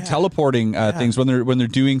 Like when you're teleporting things, when they're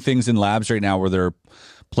doing things in labs right now where they're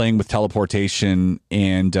playing with teleportation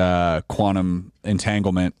and quantum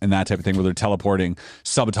entanglement and that type of thing, where they're teleporting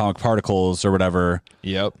subatomic particles or whatever.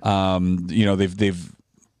 Yep.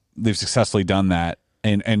 They've successfully done that,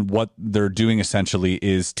 and what they're doing essentially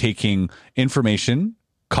is taking information,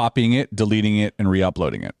 copying it, deleting it, and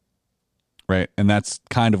re-uploading it. Right. And that's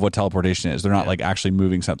kind of what teleportation is. They're not like actually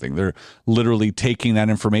moving something. They're literally taking that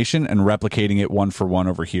information and replicating it one for one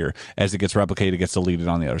over here. As it gets replicated, it gets deleted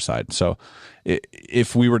on the other side. So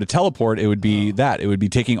if we were to teleport, it would be that. It would be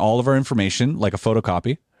taking all of our information, like a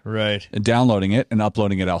photocopy, Right. and downloading it and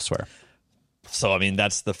uploading it elsewhere. So I mean,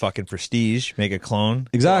 that's the fucking prestige. Make a clone.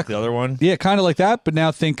 Exactly. The other one. Yeah, kind of like that, but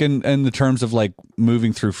now think in the terms of like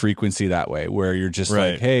moving through frequency that way, where you're just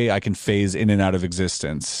Right. like, hey, I can phase in and out of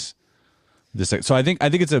existence. So I think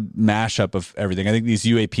it's a mashup of everything. I think these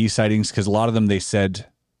UAP sightings, because a lot of them they said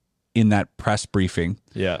in that press briefing,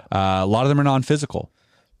 Yeah. a lot of them are non-physical,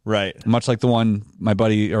 Right. much like the one my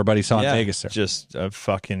buddy saw in Yeah. Vegas there. Just a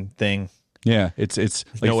fucking thing. Yeah, it's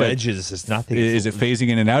like No you said, edges. It's nothing. Is it phasing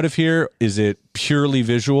in and out of here? Is it purely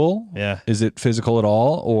visual? Yeah. Is it physical at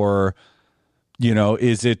all, or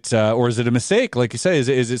is it or is it a mistake? Like you say, is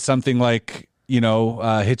it something like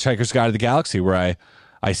Hitchhiker's Guide to the Galaxy, where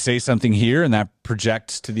I say something here and that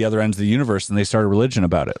projects to the other ends of the universe, and they start a religion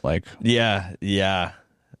about it? Like, Yeah. Yeah.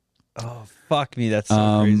 Oh fuck me. That's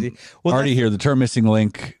so crazy. Well, already here, the term missing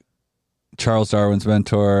link. Charles Darwin's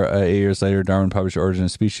mentor. 8 years later, Darwin published Origin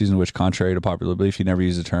of Species, in which, contrary to popular belief, he never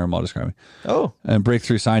used the term while describing. Oh. And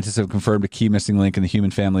breakthrough scientists have confirmed a key missing link in the human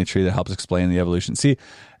family tree that helps explain the evolution. See,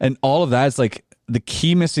 and all of that is like the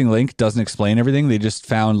key missing link doesn't explain everything. They just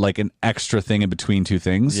found like an extra thing in between two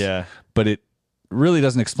things. Yeah. But it really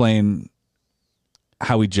doesn't explain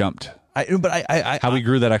how we jumped, how we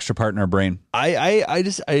grew that extra part in our brain. I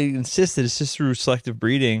insist that it's just through selective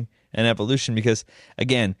breeding and evolution, because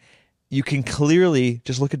again, you can clearly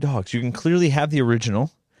just look at dogs. You can clearly have the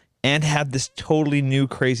original and have this totally new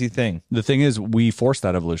crazy thing. The thing is, we forced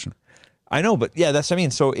that evolution. I know, but yeah, that's what I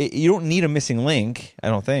mean. So you don't need a missing link, I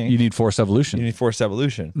don't think. You need forced evolution. You need forced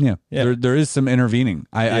evolution. Yeah. Yeah. There is some intervening.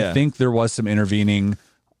 I Yeah. think there was some intervening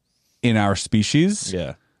in our species.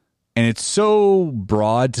 Yeah. And it's so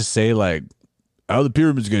broad to say, like, how the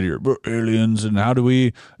pyramids get here, aliens, and how do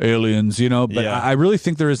we aliens, but Yeah. I really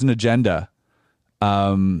think there is an agenda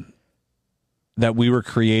that we were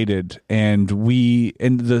created, and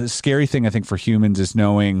the scary thing I think for humans is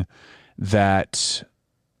knowing that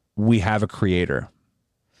we have a creator,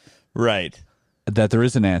 Right. that there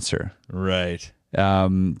is an answer, Right.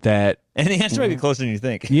 that And the answer might be closer than you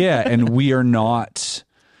think. yeah, and we are not.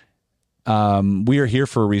 We are here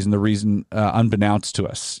for a reason. The reason unbeknownst to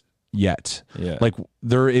us yet. Yeah. Like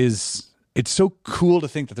there is. It's so cool to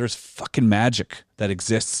think that there's fucking magic that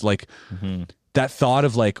exists. Like that thought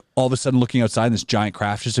of like all of a sudden looking outside and this giant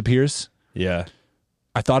craft just appears. Yeah.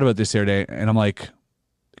 I thought about this the other day, and I'm like,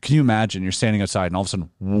 can you imagine you're standing outside and all of a sudden,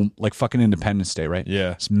 whoom, like fucking Independence Day, right?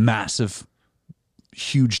 Yeah. This massive,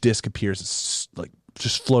 huge disc appears. It's like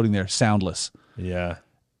just floating there, soundless. Yeah.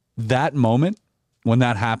 That moment, when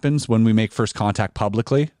that happens, when we make first contact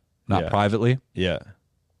publicly, not Yeah. privately, Yeah.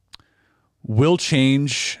 will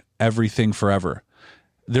change everything forever.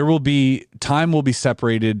 Time will be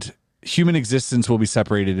separated. Human existence will be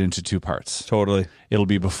separated into two parts. Totally. It'll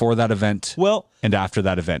be before that event Well, and after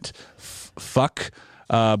that event.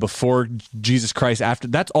 Before Jesus Christ, after.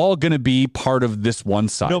 That's all going to be part of this one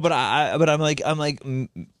side. no, but I'm like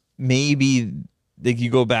maybe like you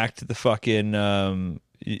go back to the fucking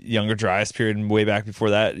Younger Dryas period and way back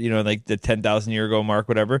before that, like the 10,000 year ago mark,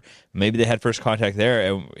 whatever. Maybe they had first contact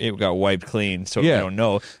there and it got wiped clean. So Yeah. we don't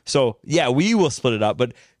know. So yeah, we will split it up,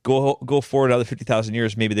 but go forward another 50,000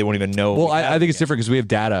 years, maybe they won't even know. Well, I think it's different because we have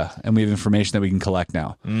data and we have information that we can collect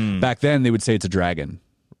now. Back then, they would say it's a dragon.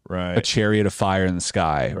 right. A chariot of fire in the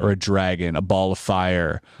sky, or a dragon, a ball of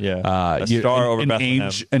fire. Yeah. A star over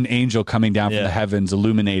Bethlehem. An angel coming down from Yeah. the heavens,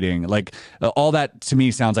 illuminating. Like all that to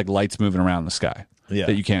me sounds like lights moving around in the sky Yeah.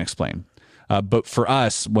 that you can't explain. But for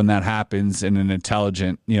us, when that happens in an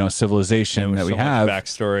intelligent, civilization that we So much have,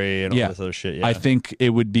 backstory and all this other shit. Yeah. I think it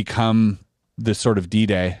would become the sort of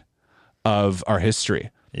D-Day of our history.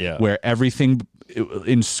 Yeah. Where everything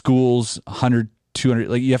in schools, 100, 200,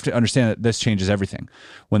 like you have to understand that this changes everything.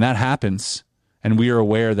 When that happens and we are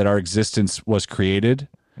aware that our existence was created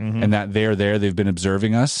and that they're there, they've been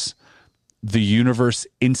observing us, the universe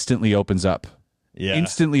instantly opens up. Yeah.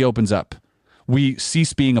 Instantly opens up. We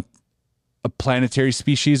cease being a planetary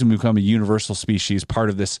species and we become a universal species, part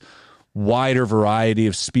of this wider variety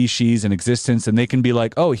of species and existence. And they can be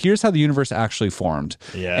like, oh, here's how the universe actually formed.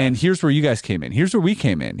 Yeah. And here's where you guys came in. Here's where we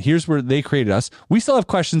came in. Here's where they created us. We still have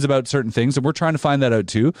questions about certain things and we're trying to find that out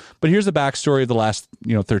too. But here's the backstory of the last,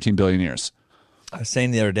 13 billion years. I was saying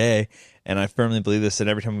the other day, and I firmly believe this, and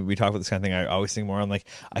every time we talk about this kind of thing, I always think more, I'm like,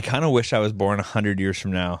 I kind of wish I was born 100 years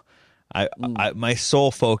from now. My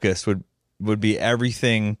sole focus would be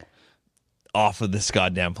everything off of this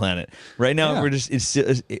goddamn planet. Right now, Yeah. we're just,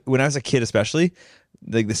 when I was a kid especially,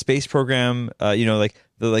 like the space program,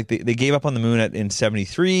 they gave up on the moon in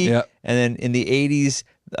 73, Yeah. and then in the 80s,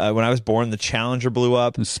 when I was born, the Challenger blew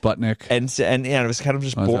up. And Sputnik. And it was kind of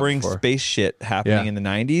just was that boring before? space shit happening Yeah. in the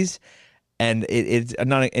 90s. And it's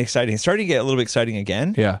not exciting. It's starting to get a little bit exciting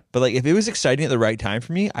again. Yeah. But like, if it was exciting at the right time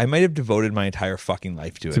for me, I might have devoted my entire fucking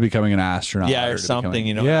life to it. To becoming an astronaut. Yeah, or to something,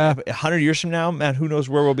 becoming- Yeah. Yeah. 100 years from now, man, who knows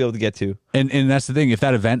where we'll be able to get to. And that's the thing. If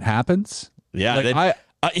that event happens, Yeah. Like, then, I-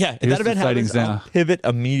 if here's that the event happens, sightings now. I'll pivot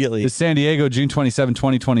immediately. it's San Diego, June 27,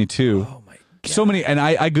 2022. Oh my God. So many, and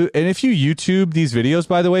I go, and if you YouTube these videos,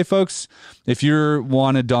 by the way, folks, if you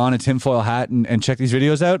want to don a tinfoil hat and check these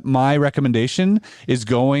videos out, my recommendation is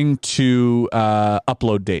going to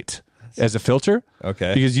upload date as a filter.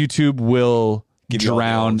 Okay. Because YouTube will Give you all the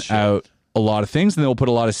drown old shit. out a lot of things, and they'll put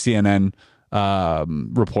a lot of CNN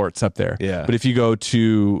reports up there. Yeah. But if you go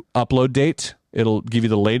to upload date, it'll give you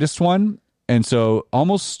the latest one, and so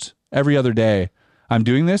almost every other day, I'm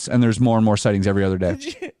doing this, and there's more and more sightings every other day.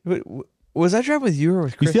 Was I driving with you or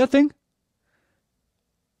with You Chris? see that thing?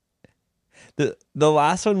 The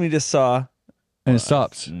last one we just saw, And it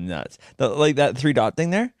stops. nuts. Like that 3-dot thing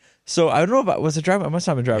there. So I don't know if was it driving. I must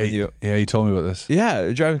not have been driving with you. Yeah, you told me about this.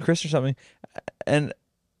 Yeah, driving Chris or something. And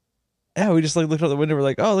yeah, we just like looked out the window. We're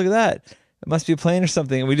like, oh, look at that. It must be a plane or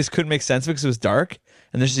something. And we just couldn't make sense of it because it was dark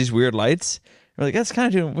and there's these weird lights. We're like, that's kind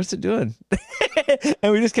of doing, what's it doing?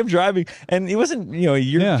 And we just kept driving. And it wasn't, a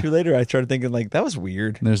year Yeah. or two later, I started thinking like, that was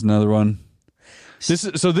weird. There's another one. This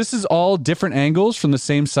is all different angles from the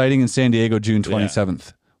same sighting in San Diego, June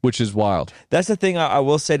 27th, which is wild. That's the thing I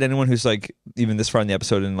will say to anyone who's like even this far in the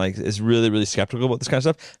episode and like is really, really skeptical about this kind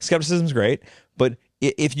of stuff. Skepticism's great, but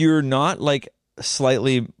if you're not like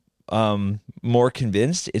slightly more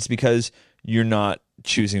convinced, it's because you're not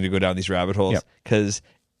choosing to go down these rabbit holes Yep. because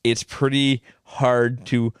it's pretty hard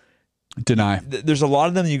to Deny. there's a lot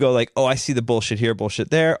of them you go like, oh, I see the bullshit here, bullshit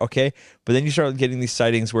there, okay, but then you start getting these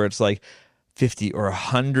sightings where it's like 50 or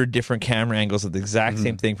 100 different camera angles of the exact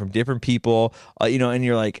same thing from different people, and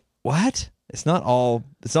you're like, what? It's not all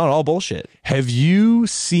bullshit. Have you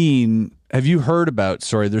heard about,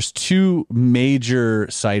 there's two major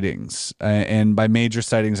sightings. And by major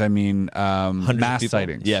sightings, I mean Hundreds of mass people.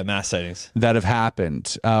 sightings. Yeah, mass sightings. That have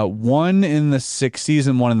happened. One in the 60s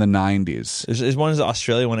and one in the 90s. Is one is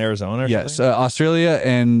Australia, one Arizona? Or Yes, something? Australia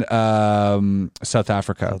and South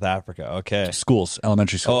Africa. South Africa. Okay. Schools,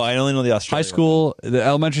 elementary schools. Oh, I only know the Australia. High school, the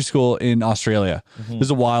elementary school in Australia. Mm-hmm. This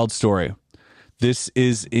is a wild story. This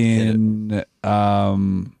is in,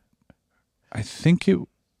 I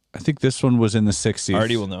think this one was in the 60s.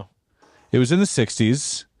 Artie will know. It was in the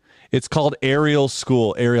 60s. It's called Ariel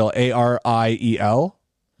School. Ariel, Ariel.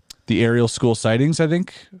 The Ariel School sightings, I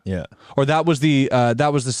think. Yeah. Or that was the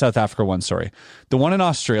South Africa one. Sorry, the one in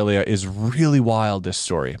Australia is really wild. This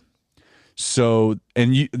story. So,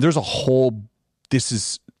 there's a whole. This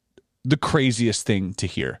is the craziest thing to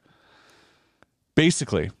hear.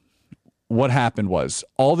 Basically, what happened was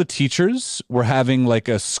all the teachers were having like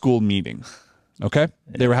a school meeting. Okay,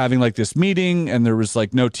 they were having like this meeting, and there was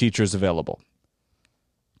like no teachers available.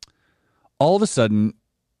 All of a sudden,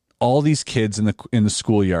 all these kids in the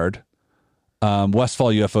schoolyard, Westfall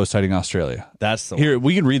UFO sighting Australia. That's the Here,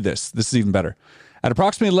 we can read this. This is even better. At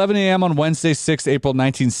approximately 11 a.m. on Wednesday, 6 April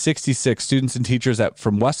 1966, students and teachers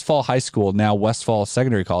from Westfall High School, now Westfall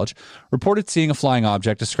Secondary College, reported seeing a flying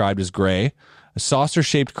object described as gray, a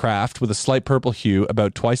saucer-shaped craft with a slight purple hue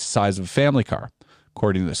about twice the size of a family car.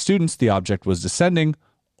 According to the students, the object was descending,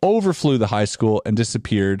 overflew the high school, and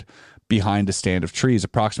disappeared behind a stand of trees.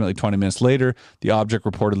 Approximately 20 minutes later, the object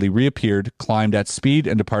reportedly reappeared, climbed at speed,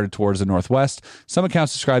 and departed towards the northwest. Some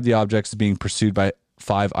accounts describe the objects as being pursued by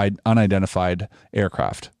 5 unidentified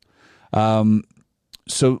aircraft.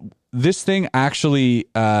 So this thing actually,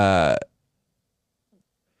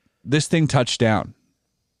 this thing touched down.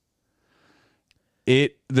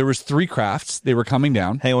 There was 3 crafts. They were coming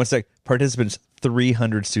down. Hang on one sec. Participants,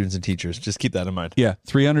 300 students and teachers. Just keep that in mind. Yeah,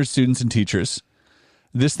 300 students and teachers.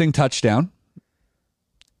 This thing touched down,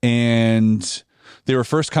 and they were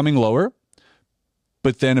first coming lower,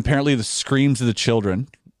 but then apparently the screams of the children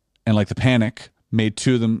and like the panic made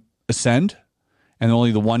 2 of them ascend, and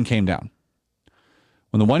only the one came down.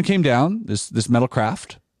 When the one came down, this metal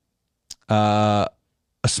craft, a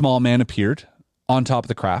small man appeared on top of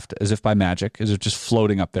the craft as if by magic, as if just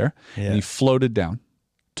floating up there, and he floated down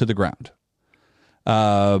to the ground.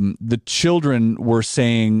 The children were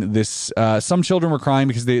saying this. Some children were crying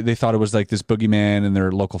because they thought it was like this boogeyman in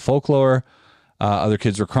their local folklore. Other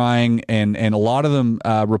kids were crying, and a lot of them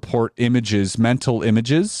report mental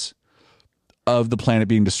images of the planet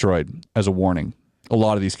being destroyed as a warning. A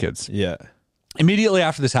lot of these kids. Yeah. Immediately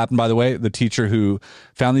after this happened, by the way, the teacher who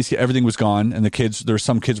found everything was gone, and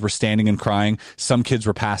some kids were standing and crying. Some kids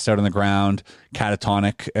were passed out on the ground,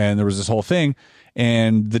 catatonic, and there was this whole thing.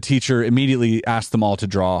 And the teacher immediately asked them all to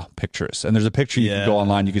draw pictures. And there's a picture you can go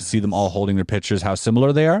online. You can see them all holding their pictures, how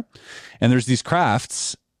similar they are. And there's these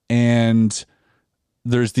crafts, and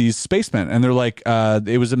there's these spacemen. And they're like,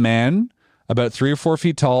 it was a man about 3 or 4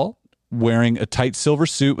 feet tall, wearing a tight silver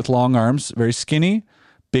suit with long arms, very skinny,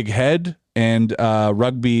 big head, and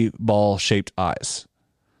rugby ball shaped eyes.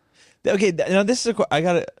 Okay, now this is I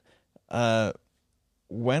got it.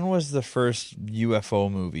 When was the first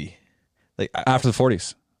UFO movie? Like After the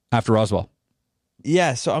 40s, after Roswell.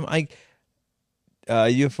 Yeah, so I'm like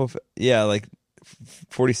UFO. Yeah, like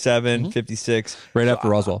 47, 56, Right So after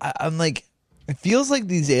Roswell. I'm like, it feels like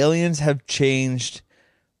these aliens have changed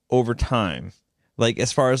over time. Like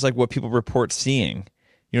as far as like what people report seeing,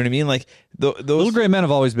 you know what I mean? Like those Little gray men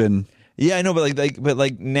have always been. Yeah, I know, but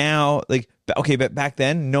like now, like okay, but back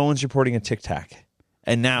then, no one's reporting a Tic Tac,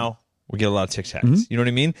 and now we get a lot of Tic Tacs. You know what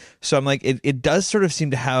I mean? So I'm like, it does sort of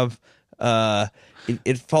seem to have.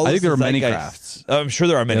 It follows. I think there the are many zeitgeist. crafts. I'm sure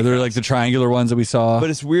there are many. Yeah, they're crafts. like the triangular ones that we saw.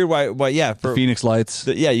 But it's weird why yeah, for Phoenix lights,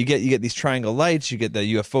 you get these triangle lights, you get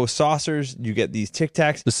the UFO saucers, you get these Tic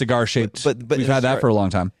Tacs. the cigar shaped. But We've had that for a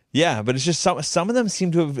long time. Yeah, but it's just some of them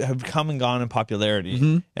seem to have come and gone in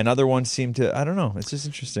popularity, and other ones seem to, I don't know. It's just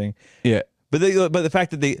interesting. Yeah. But the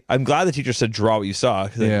fact that I'm glad the teacher said draw what you saw.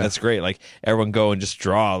 'Cause that's great. Like everyone go and just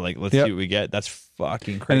draw. Like let's see what we get. That's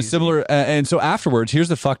fucking crazy. And it's similar. And so afterwards, here's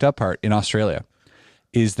the fucked up part in Australia,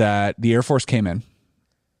 is that the Air Force came in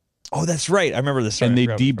Oh, that's right. I remember this. and they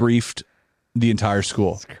debriefed the entire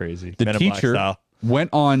school. It's crazy. The Men in Black teacher style. went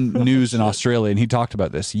on news in Australia, and he talked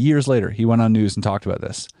about this. Years later, he went on news and talked about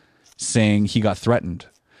this, saying he got threatened.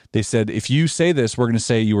 They said, if you say this, we're going to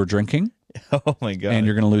say you were drinking. Oh my god. And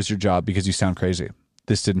you're going to lose your job because you sound crazy.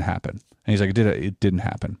 This didn't happen. And he's like, it didn't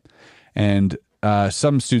happen. And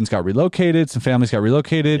some students got relocated. Some families got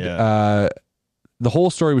relocated. Yeah. The whole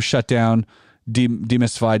story was shut down,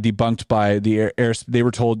 demystified, debunked by the air. They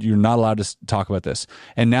were told you're not allowed to talk about this.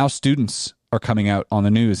 And now students are coming out on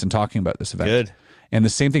the news and talking about this event. Good. And the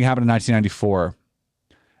same thing happened in 1994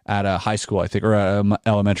 at a high school, I think, or an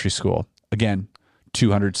elementary school. Again,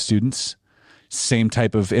 200 students. Same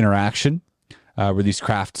type of interaction where these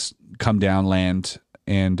crafts come down, land,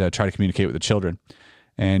 and try to communicate with the children.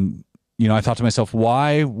 And, I thought to myself,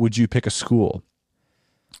 why would you pick a school?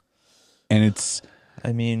 And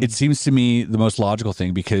it seems to me the most logical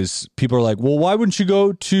thing, because people are like, well, why wouldn't you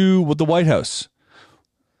go to the White House?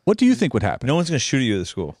 What do you think would happen? No one's going to shoot at you at the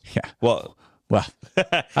school. Yeah. Well,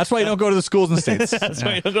 that's why you don't go to the schools in the States. that's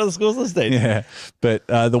why you don't go to the schools in the States. Yeah. But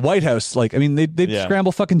the White House, they'd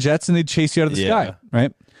scramble fucking jets and they'd chase you out of the sky,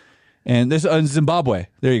 right? And this in Zimbabwe.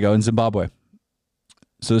 There you go, in Zimbabwe.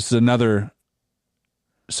 So this is another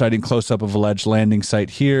sighting close-up of alleged landing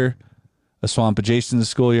site here. A swamp adjacent to the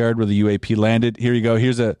schoolyard where the UAP landed. Here you go.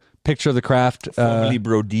 Here's a picture of the craft Formerly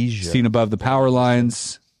Rhodesia. seen above the power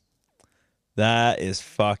lines. That is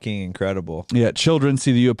fucking incredible. Yeah, children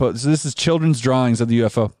see the UFO. So this is children's drawings of the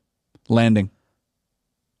UFO landing.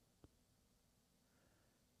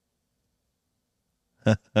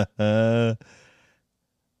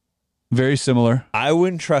 Very similar. I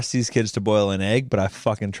wouldn't trust these kids to boil an egg, but I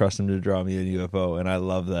fucking trust them to draw me a UFO, and I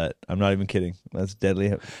love that. I'm not even kidding. That's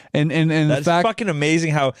deadly. And the That's fact, fucking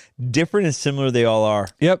amazing how different and similar they all are.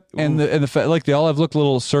 yep. And the fact, like they all have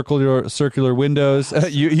little circular windows.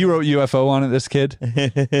 He wrote UFO on it. This kid.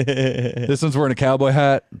 This one's wearing a cowboy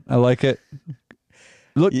hat. I like it.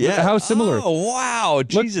 Look how similar. Oh wow,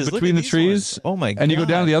 Jesus! Look look between at the these trees. ones. Oh my god! And you go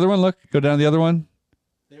down to the other one. Look, go down to the other one.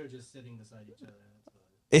 They were just sitting beside each other.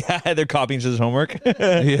 Yeah, they're copying each other's homework.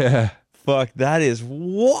 Yeah, Fuck, that is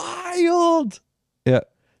wild. yeah,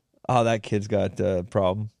 Oh, that kid's got a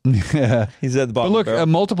problem. yeah. He's at the But bottom. look, of the barrel.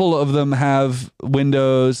 multiple of them have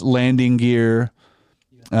windows, landing gear,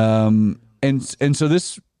 and so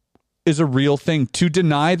this is a real thing. To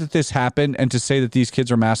deny that this happened and to say that these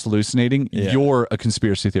kids are mass hallucinating, Yeah. you're a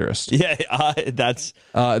conspiracy theorist. Yeah, that's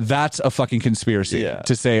That's a fucking conspiracy. Yeah.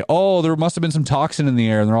 To say, oh, there must have been some toxin in the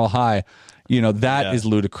air and they're all high. That is Yeah.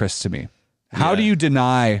 ludicrous to me. How Yeah. do you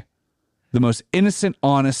deny the most innocent,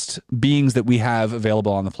 honest beings that we have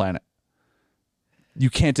available on the planet? You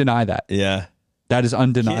can't deny that. yeah. That is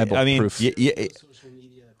undeniable I mean, proof. Social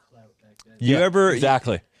media clout back then. you ever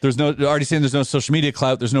Exactly. There's already saying there's no social media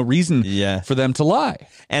clout. There's no reason Yeah. for them to lie.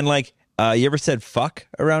 and like you ever said fuck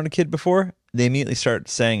around a kid before? They immediately start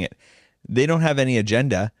saying it. They don't have any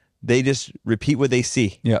agenda. They just repeat what they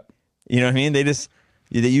see. Yeah. You know what I mean? They just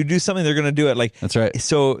you do something, they're gonna do it. Like That's right.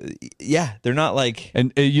 So yeah, they're not like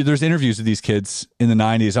And there's interviews with these kids in the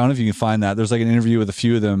 90s. I don't know if you can find that. There's like an interview with a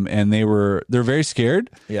few of them, and they're very scared.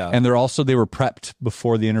 Yeah. And they were prepped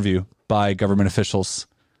before the interview by government officials,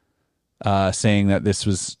 saying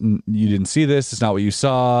that you didn't see this. It's not what you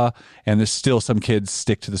saw. And there's still some kids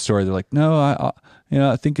stick to the story. They're like, no,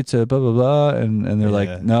 I think it's a blah blah blah, and they're Yeah.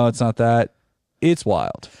 like, no, it's not that. It's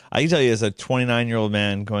wild. I can tell you as a 29-year-old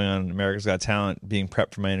man going on America's Got Talent, being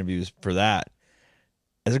prepped for my interviews for that,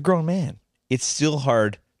 as a grown man, it's still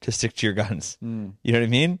hard to stick to your guns. You know what I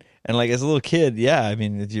mean? And like as a little kid, yeah, I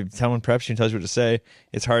mean, if someone preps you and tells you what to say,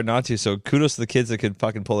 it's hard not to. So kudos to the kids that could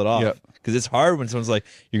fucking pull it off. Yep. Because it's hard when someone's like,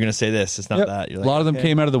 you're going to say this, it's not Yep. that. You're A like, lot of them okay.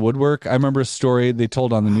 came out of the woodwork. I remember a story they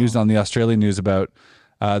told on the news, on the Australian news, about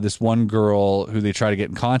this one girl who they try to get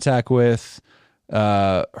in contact with.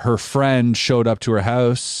 Her friend showed up to her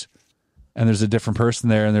house, and there's a different person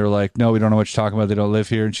there, and they were like, no, we don't know what you're talking about. They don't live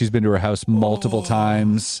here. And she's been to her house multiple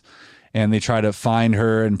times, and they try to find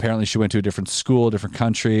her, and apparently she went to a different school, a different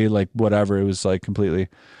country, like whatever. It was like completely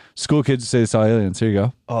school kids say they saw aliens. Here you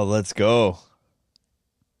go. Oh, let's go.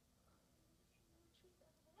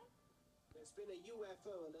 There's been a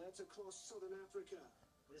UFO alert across southern Africa.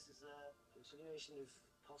 This is a continuation of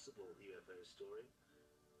possible UFO story.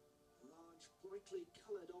 Large, brightly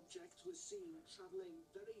coloured object was seen travelling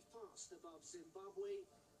very fast above Zimbabwe,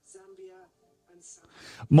 Zambia, and South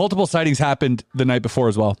Africa. Multiple sightings happened the night before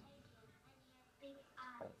as well,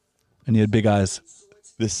 and he had big eyes.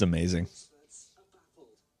 This is amazing. Experts are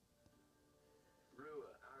baffled.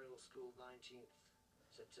 Brewer, Ariel School, 19th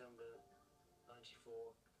September 94,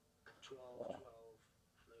 12:12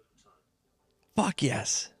 local time. Fuck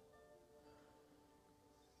yes.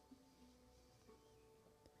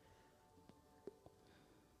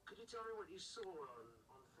 Could you tell me what you saw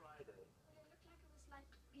on Friday? It looked like it was like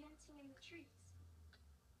glinting in the trees.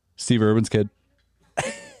 Steve Irwin's kid.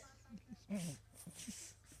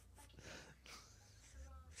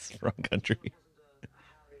 It's the wrong country. Wasn't a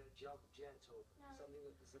Harrier jump jet or something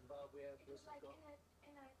that the Zimbabweans It was must have like got?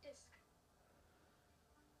 in a disc.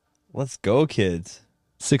 Let's go, kids.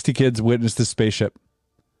 60 kids witnessed this spaceship.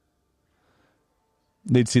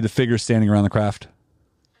 They'd see the figures standing around the craft.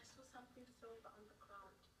 I saw something silver on the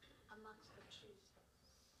ground amongst the trees.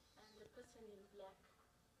 And the person in black.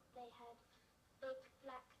 They had big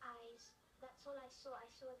black eyes. That's all I saw. I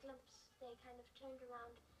saw a glimpse. They kind of turned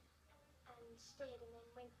around and stared and then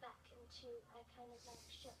went back into a kind of like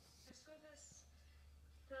ship. I saw this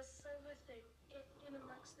silver thing in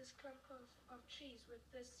amongst this clump of trees with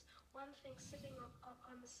this one thing sitting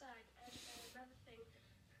on the side and another thing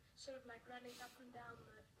sort of like running up and down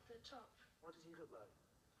the top. What did he look like?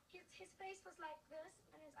 His face was like this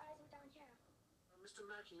and his eyes were down here. Mr.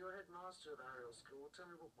 Mackey, you're headmaster of Ariel School. Tell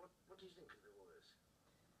me, what do you think of all this?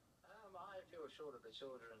 I feel sure that the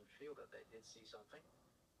children feel that they did see something.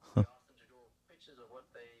 We asked them to draw pictures of what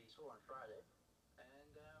they saw on Friday,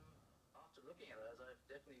 and after looking at those, I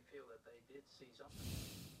definitely feel that they did see something.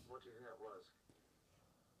 What do you think that was?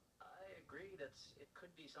 I agree that it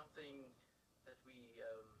could be something that we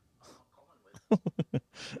are not common with.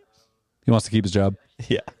 He wants to keep his job.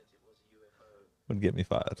 Yeah. That it was a UFO, Would get me I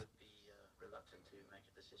fired. would be reluctant to make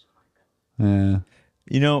a decision like that. Yeah.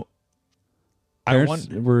 You know, I Parents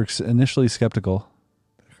want. were initially skeptical.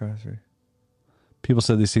 People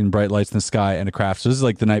said they've seen bright lights in the sky and a craft. So this is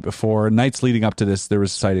like the night before. Nights leading up to this, there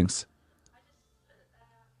was sightings.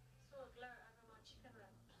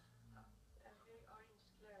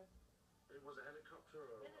 It was a helicopter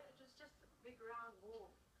or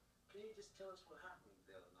Can you just tell us what happened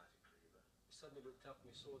the other night at Kariba? We suddenly looked up and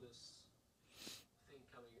we saw this thing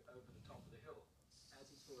coming over the top of the hill. As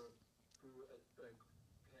it sort of grew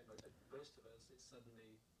came abreast of us, it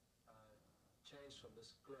suddenly changed from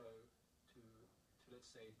this glow to let's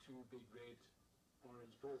say two big red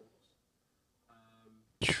orange balls.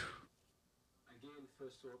 Again,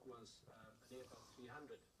 first thought was an Airbus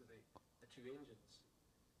 300 with the two engines.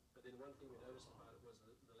 But then one thing we noticed about it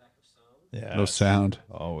was the lack of sound. Yeah. No sound.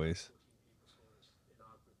 Always.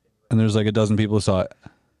 And there's like a dozen people who saw it.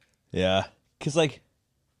 Yeah. Because, like,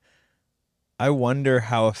 I wonder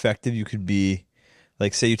how effective you could be.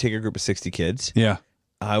 Like, say you take a group of 60 kids. Yeah.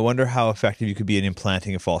 I wonder how effective you could be in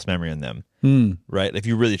implanting a false memory on them. Right? If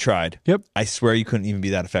you really tried. Yep. I swear you couldn't even be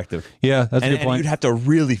that effective. Yeah, that's a And good point. you'd have to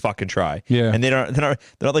really fucking try. Yeah. And they're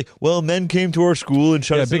not like, well, men came to our school and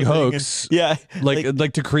shut Yeah, us big down and- hoax. yeah.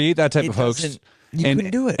 Like to create that type it of hoax. doesn't- you and,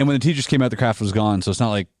 couldn't do it. And when the teachers came out, the craft was gone. So it's not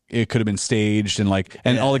like it could have been staged and like,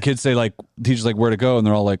 and all the kids say like, teachers like, where to go? And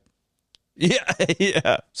they're all like, Yeah.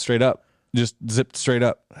 Yeah. straight up, just zipped straight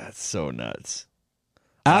up. That's so nuts.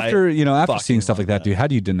 After, after fucking seeing stuff like love that, dude, how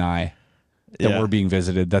do you deny that Yeah. we're being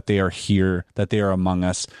visited, that they are here, that they are among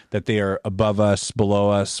us, that they are above us,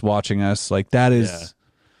 below us, watching us? Like that is, Yeah.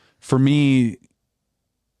 for me,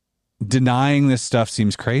 denying this stuff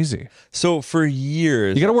seems crazy. So for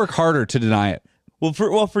years, You got to work harder to deny it.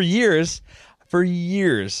 for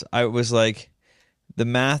years, I was like, the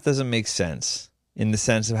math doesn't make sense in the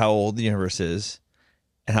sense of how old the universe is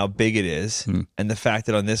and how big it is, and the fact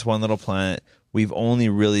that on this one little planet, we've only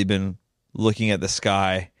really been looking at the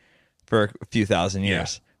sky for a few thousand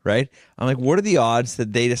years, right? I'm like, what are the odds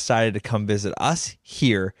that they decided to come visit us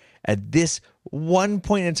here at this one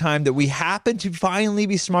point in time that we happen to finally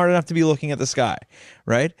be smart enough to be looking at the sky,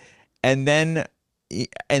 right? And then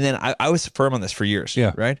I was firm on this for years,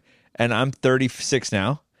 Yeah. right? And I'm 36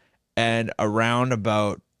 now, and around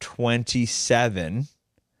about 27,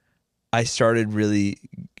 I started really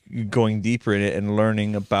going deeper in it and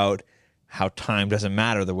learning about how time doesn't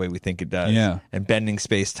matter the way we think it does. Yeah. And bending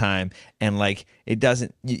space time. And like, it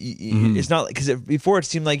doesn't, it's not like, because before it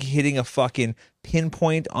seemed like hitting a fucking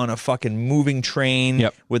pinpoint on a fucking moving train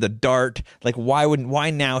Yep. with a dart. Like, why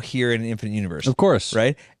now here in an infinite universe? Of course.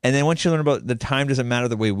 Right. And then once you learn about the time doesn't matter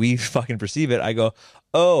the way we fucking perceive it, I go,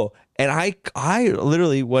 oh, and I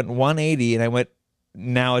literally went 180 and I went,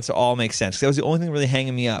 now it's all makes sense. That was the only thing really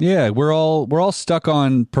hanging me up. Yeah, we're all stuck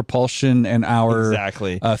on propulsion and our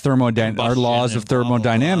Exactly. our laws of Combustion and blah, blah, blah.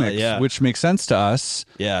 thermodynamics, Yeah. which makes sense to us.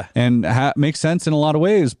 Yeah. And makes sense in a lot of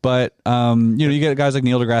ways. But you get guys like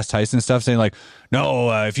Neil deGrasse Tyson and stuff saying like,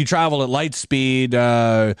 no, if you travel at light speed,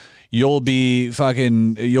 you'll be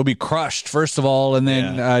crushed first of all, and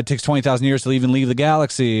then it takes 20,000 years to even leave the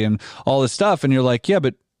galaxy and all this stuff. And you're like, yeah,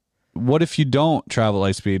 but what if you don't travel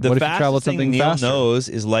light speed? The What if you travel at fastest thing something Neil faster? knows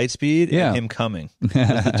is light speed Yeah. and him coming.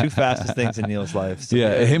 That's the two fastest things in Neil's life. So,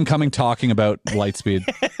 Yeah, him coming talking about light speed.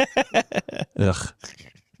 Ugh.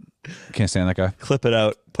 Can't stand that guy. Clip it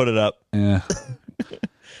out, put it up. Yeah.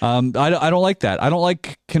 I don't like that. I don't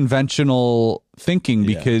like conventional thinking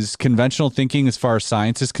because conventional thinking, as far as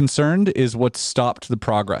science is concerned, is what stopped the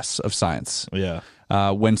progress of science. Yeah.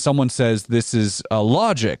 When someone says this is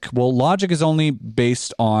logic, well, logic is only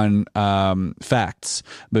based on facts.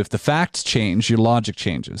 But if the facts change, your logic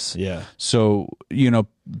changes. Yeah. So,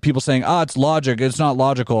 people saying, it's logic, it's not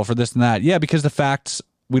logical for this and that. Yeah, because the facts,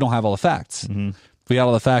 we don't have all the facts. If we had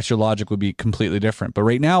all the facts, your logic would be completely different. But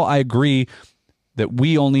right now, I agree that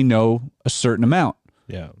we only know a certain amount.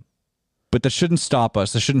 Yeah. But that shouldn't stop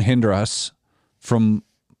us. That shouldn't hinder us from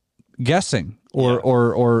guessing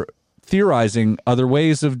or theorizing other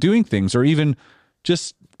ways of doing things, or even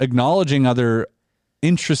just acknowledging other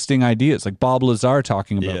interesting ideas, like Bob Lazar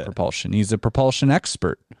talking about propulsion. He's a propulsion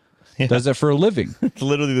expert. Does it for a living. It's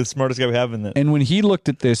literally the smartest guy we have in that. And when he looked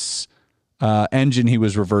at this engine he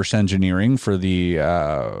was reverse engineering for the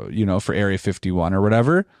for Area 51 or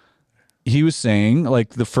whatever, he was saying, like,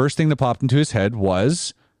 the first thing that popped into his head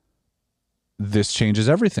was, this changes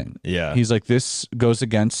everything. Yeah. He's like, this goes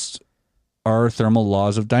against our thermal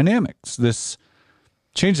laws of dynamics. This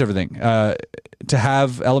changes everything. To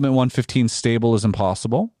have element 115 stable is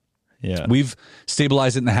impossible. Yeah. We've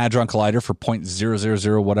stabilized it in the Hadron Collider for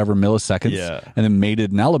 0.000 whatever milliseconds, and then made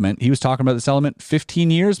it an element. He was talking about this element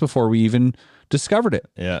 15 years before we even discovered it.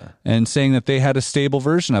 Yeah. And saying that they had a stable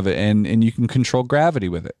version of it, and you can control gravity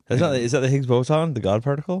with it. Is that the Higgs boson, the God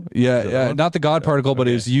particle? Yeah, not the God particle, but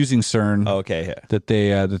it was using CERN. Oh, okay. Yeah.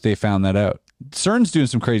 That they found that out. CERN's doing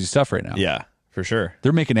some crazy stuff right now. Yeah, for sure.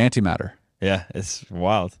 They're making antimatter. Yeah, it's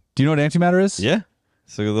wild. Do you know what antimatter is? Yeah.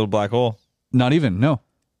 It's like a little black hole. Not even. No.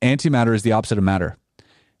 Antimatter is the opposite of matter.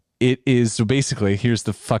 It is, so basically, here's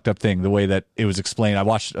the fucked up thing, the way that it was explained. I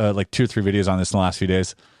watched like 2 or 3 videos on this in the last few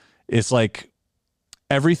days. It's like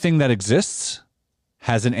everything that exists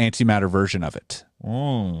has an antimatter version of it.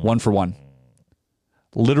 One for one.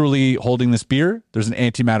 Literally holding this beer, there's an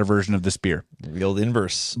antimatter version of this beer. The old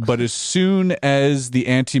inverse. But as soon as the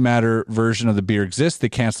antimatter version of the beer exists, they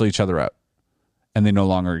cancel each other out. And they no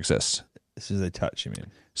longer exist. As soon as they touch, you mean?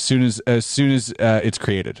 As soon as it's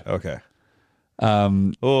created. Okay. I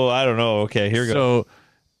don't know. Okay, here we go.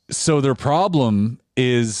 So their problem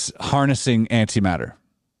is harnessing antimatter.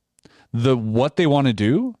 What they want to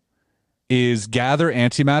do is gather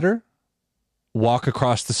antimatter, walk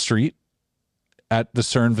across the street at the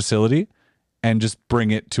CERN facility, and just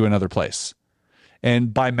bring it to another place.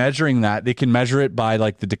 And by measuring that, they can measure it by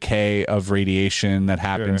like the decay of radiation that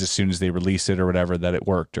happens as soon as they release it or whatever, that it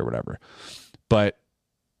worked or whatever. But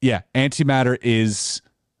yeah, antimatter is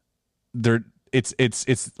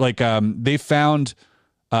it's like they found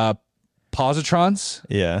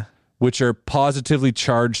positrons, which are positively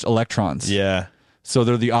charged electrons. Yeah. So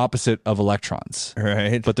they're the opposite of electrons.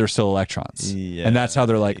 Right. But they're still electrons. Yeah. And that's how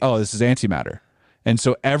they're like, oh, this is antimatter. And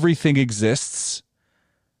so everything exists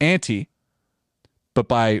but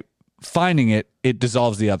by finding it, it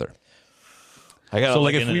dissolves the other. So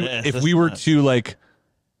like if we were to like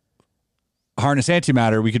harness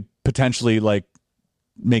antimatter, we could potentially like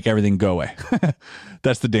make everything go away.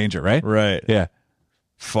 That's the danger, right? Right. Yeah.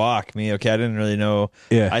 Fuck me. Okay, I didn't really know.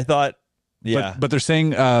 Yeah. I thought. Yeah. But they're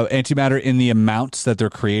saying antimatter in the amounts that they're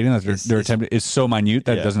creating, that they're attempting, is so minute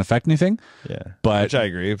that it doesn't affect anything. Yeah. But which I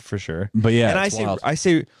agree for sure. But yeah, and I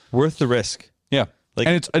say worth the risk. Yeah. Like,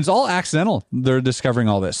 and it's all accidental. They're discovering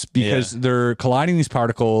all this because they're colliding these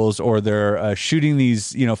particles, or they're shooting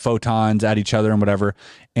these, photons at each other and whatever.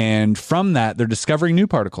 And from that, they're discovering new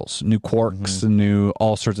particles, new quarks, and new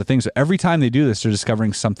all sorts of things. So every time they do this, they're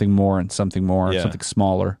discovering something more and something more, something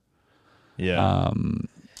smaller. Yeah.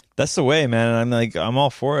 That's the way, man. I'm all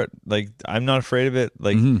for it. Like, I'm not afraid of it.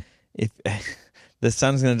 Like, if the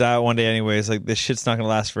sun's gonna die out one day anyways, like this shit's not gonna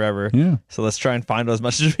last forever. Yeah. So let's try and find out as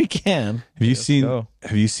much as we can. Have you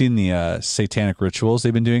seen the satanic rituals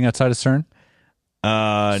they've been doing outside of CERN?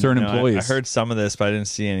 CERN employees. I heard some of this, but I didn't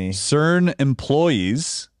see any. CERN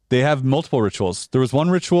employees, they have multiple rituals. There was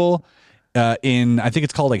one ritual in, I think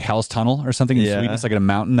it's called like Hell's Tunnel or something in Sweden. It's like a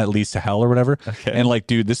mountain that leads to hell or whatever. Okay. And like,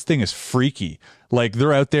 dude, this thing is freaky. Like,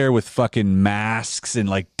 they're out there with fucking masks and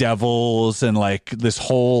like devils and like this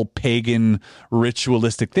whole pagan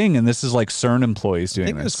ritualistic thing. And this is like CERN employees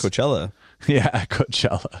doing this. It was Coachella. Yeah,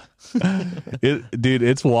 Coachella. Dude,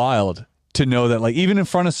 it's wild to know that, like, even in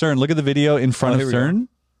front of CERN, look at the video in front of CERN.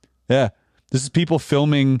 Yeah. This is people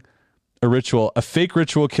filming a fake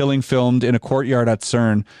ritual killing filmed in a courtyard at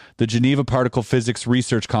CERN. The Geneva Particle Physics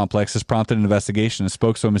Research Complex has prompted an investigation. A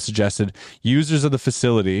spokeswoman suggested users of the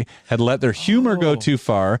facility had let their humor go too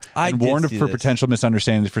far and warned for potential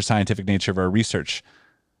misunderstandings for scientific nature of our research.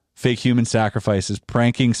 Fake human sacrifices,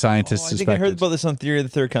 pranking scientists. I think I heard about this on Theory of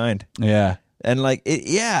the Third Kind. Yeah. And like,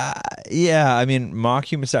 I mean, mock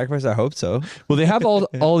human sacrifice. I hope so. Well, they have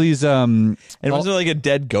all these. And was there like a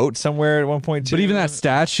dead goat somewhere at one point too? But even that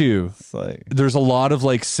statue, there's a lot of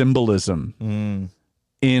like symbolism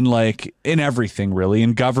in everything, really,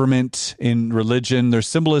 in government, in religion. There's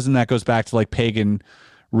symbolism that goes back to like pagan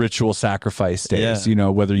ritual sacrifice days. Yeah.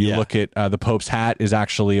 Whether you look at the Pope's hat is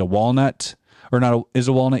actually a walnut or not? Is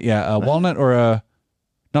a walnut? Yeah, a walnut or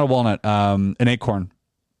not a walnut? An acorn.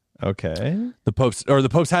 Okay. The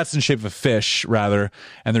Pope's hat's in the shape of a fish, rather,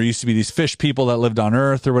 and there used to be these fish people that lived on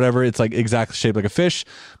Earth or whatever. It's like exactly shaped like a fish,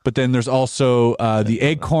 but then there's also the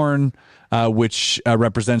acorn, which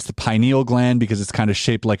represents the pineal gland because it's kind of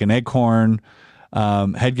shaped like an acorn.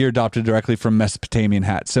 Headgear adopted directly from Mesopotamian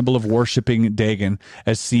hat, symbol of worshiping Dagon,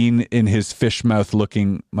 as seen in his fish mouth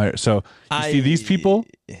looking. So you see these people.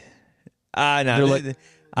 No,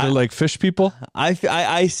 they're like fish people.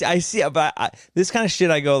 I see, but this kind of shit.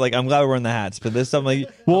 I go like, I'm glad we're wearing the hats, but this stuff like,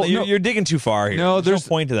 you're digging too far here. No, there's no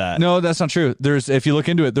point to that. No, that's not true. If you look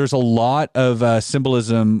into it, there's a lot of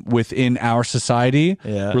symbolism within our society,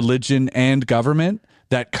 religion, and government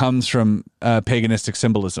that comes from paganistic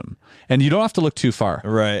symbolism, and you don't have to look too far.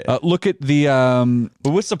 Right. Look at the.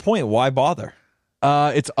 But what's the point? Why bother?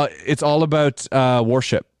 It's all about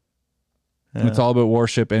worship. It's all about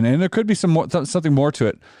worship, and there could be something more to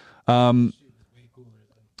it.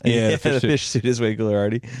 Yeah, the fish suit is way cooler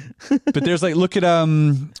already. But there's like look at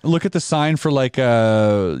the sign for like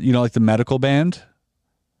like the medical band.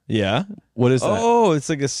 Yeah. What is that? Oh, it's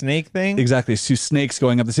like a snake thing. Exactly. Two snakes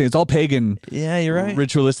going up the same. It's all pagan. Yeah, you're right.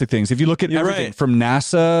 Ritualistic things. If you look at You're everything right. from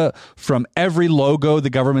NASA, from every logo the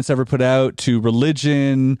government's ever put out to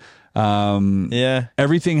religion, Yeah.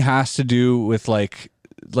 everything has to do with like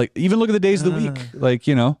even look at the days of the week. Like,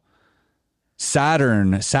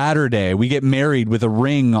 Saturday. We get married with a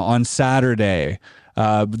ring on Saturday.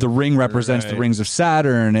 The ring represents the Right. rings of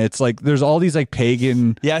Saturn. It's like there's all these like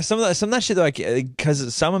pagan. Yeah, some of that shit though,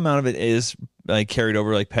 because some amount of it is like carried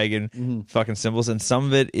over like pagan fucking symbols, and some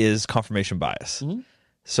of it is confirmation bias.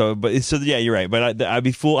 So yeah, you're right. But I'd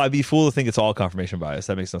be fool to think it's all confirmation bias.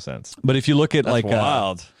 That makes no sense. But if you look at That's like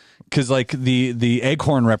wild. because like the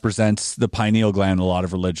acorn represents the pineal gland in a lot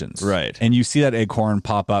of religions, Right. And you see that acorn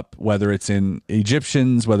pop up whether it's in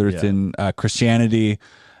Egyptians, whether it's in Christianity.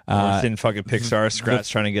 Or it's in fucking Pixar Scratch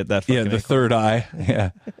trying to get that fucking The third eye. Yeah.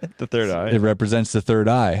 the third eye. It represents the third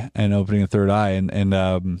eye and opening a third eye. And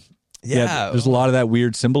there's a lot of that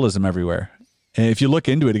weird symbolism everywhere. And if you look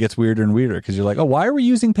into it, it gets weirder and weirder because you're like, oh, why are we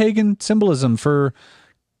using pagan symbolism for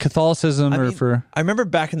Catholicism for? I remember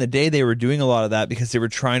back in the day they were doing a lot of that because they were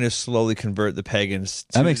trying to slowly convert the pagans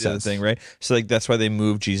to That makes the other sense. thing, right? So like that's why they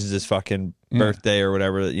moved Jesus' fucking birthday or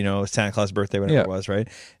whatever, Santa Claus birthday, whatever it was, right?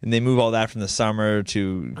 And they move all that from the summer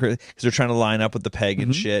to because they're trying to line up with the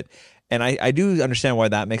pagan shit. And I do understand why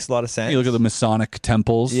that makes a lot of sense. You look at the Masonic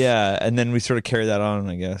temples. Yeah, and then we sort of carry that on,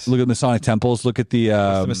 I guess. Look at Masonic temples. Look at the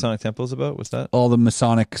What's the Masonic temples about? What's that? all the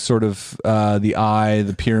Masonic sort of the eye,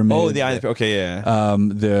 the pyramid. Oh, the eye. Okay, yeah.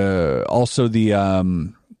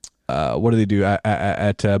 What do they do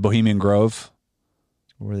at Bohemian Grove?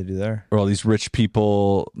 What do they do there? Where all these rich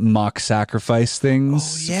people mock sacrifice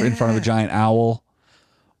things in front of a giant owl.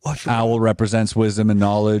 Owl represents wisdom and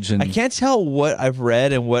knowledge, and I can't tell what I've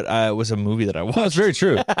read and what was a movie that I watched. no, it's very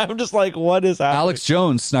true. I'm just like, what is happening? Alex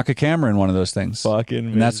Jones snuck a camera in one of those things.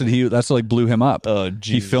 Fucking and that's what like blew him up. Oh, he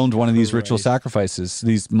Jesus filmed one of these ritual Christ. sacrifices,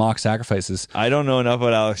 these mock sacrifices. I don't know enough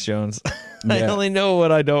about Alex Jones. I Yeah. only know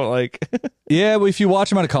what I don't like. Yeah, but if you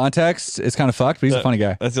watch him out of context, it's kind of fucked, but he's a funny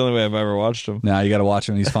guy. That's the only way I've ever watched him. Nah, you got to watch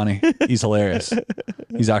him. He's funny. He's hilarious.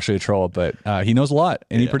 He's actually a troll, but he knows a lot,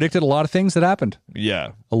 and he predicted a lot of things that happened.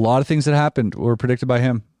 Yeah. A lot of things that happened were predicted by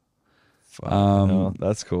him. No,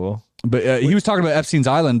 that's cool. But he was talking about Epstein's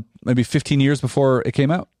Island maybe 15 years before it came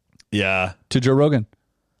out Yeah. to Joe Rogan.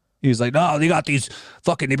 He was like, no, they got these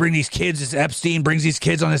they bring these kids, this Epstein brings these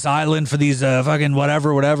kids on this island for these fucking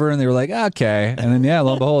whatever. And they were like, okay. And then,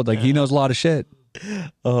 lo and behold, like he knows a lot of shit.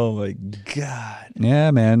 Oh my God.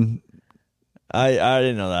 Yeah, man. I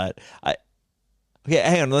didn't know that. Okay,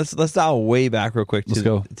 hang on. Let's dial way back real quick Let's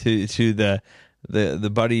go. to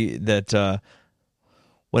the buddy that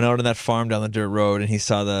went out on that farm down the dirt road and he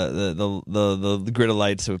saw the grid of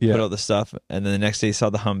lights that would put out the stuff, and then the next day he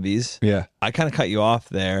saw the Humvees. Yeah. I kind of cut you off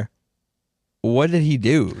there. What did he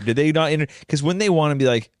do? Did they not because when they want to be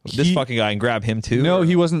like this fucking guy and grab him too? No,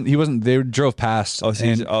 he wasn't. They drove past. Oh,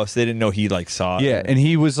 so, so they didn't know he like saw it. Yeah, and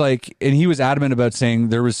he was adamant about saying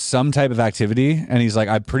there was some type of activity, and he's like,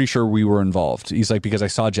 I'm pretty sure we were involved. He's like, because I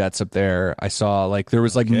saw jets up there, I saw like there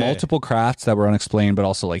was like multiple crafts that were unexplained, but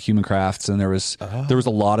also like human crafts, and there was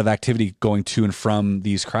a lot of activity going to and from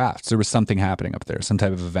these crafts. There was something happening up there, some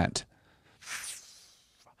type of event.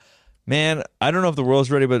 Man, I don't know if the world's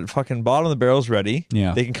ready, but fucking bottom of the barrel's ready.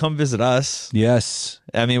 Yeah. They can come visit us. Yes.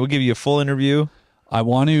 I mean, we'll give you a full interview. I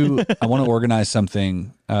want to organize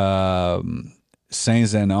something.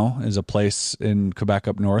 Saint-Zeno is a place in Quebec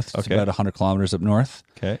up north. It's about 100 kilometers up north.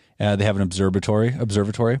 Okay. They have an observatory.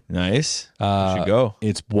 Nice. We should go.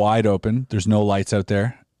 It's wide open. There's no lights out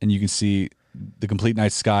there, and you can see the complete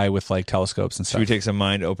night sky with like telescopes and stuff. Should we take some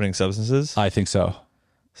mind-opening substances? I think so.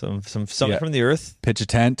 Something from the earth? Pitch a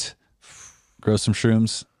tent, grow some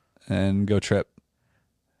shrooms, and go trip.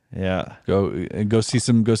 Yeah. Go see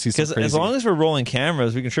some Because crazy. as long as we're rolling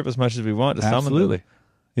cameras, we can trip as much as we want to summon them. Absolutely.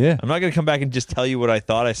 Yeah. I'm not going to come back and just tell you what I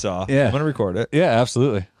thought I saw. Yeah. I'm going to record it. Yeah,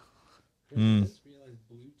 absolutely. I just realized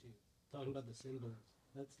Bluetooth. Talking about the symbol.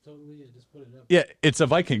 That's totally it. Just put it up. Yeah, it's a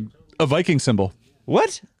Viking symbol.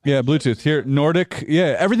 What? Yeah, Bluetooth here, Nordic.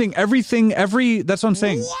 Yeah, everything. That's what I'm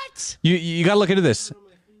saying. What? You got to look into this.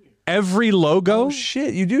 Every logo. Oh,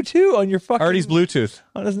 shit. You do too on your fucking... Artie's Bluetooth.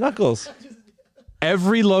 On his knuckles.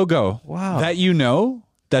 Every logo. Wow. That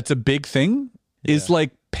that's a big thing, is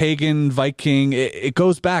like pagan, Viking. It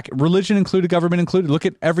goes back, religion included, government included. Look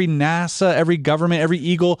at every NASA, every government, every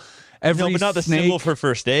eagle, every No, but not the snake. symbol for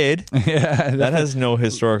first aid. Yeah, That has no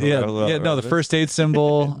historical. no, the first aid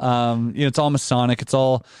symbol. It's all Masonic. It's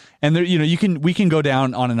all, and there, we can go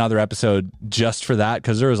down on another episode just for that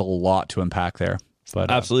because there is a lot to unpack there. But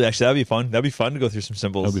Absolutely, actually, that'd be fun. That'd be fun to go through some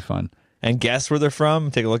symbols. it'll be fun. And guess where they're from.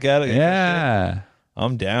 Take a look at it. Yeah,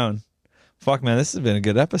 I'm down. Fuck, man, this has been a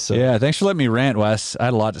good episode. yeah. Thanks for letting me rant, Wes. I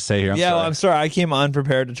had a lot to say here. I'm sorry. I came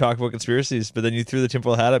unprepared to talk about conspiracies, but then you threw the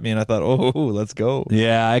tinfoil hat at me, and I thought, oh, let's go.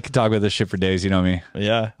 Yeah, I could talk about this shit for days. You know me.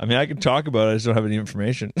 Yeah, I mean, I can talk about it. I just don't have any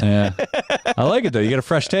information. Yeah, I like it though. You get a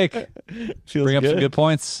fresh take. Feels Bring up good. some good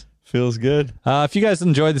points. Feels good. If you guys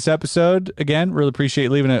enjoyed this episode, again, really appreciate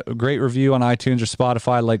leaving a great review on iTunes or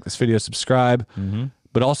Spotify. Like this video, subscribe.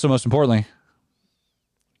 But also, most importantly,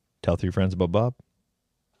 Tell 3 friends about Bob.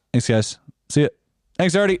 thanks, guys. See ya.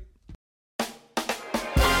 Thanks, Artie.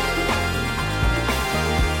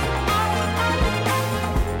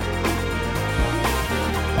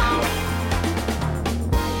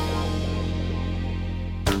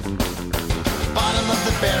 Bottom of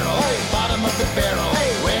the barrel, bottom of the barrel.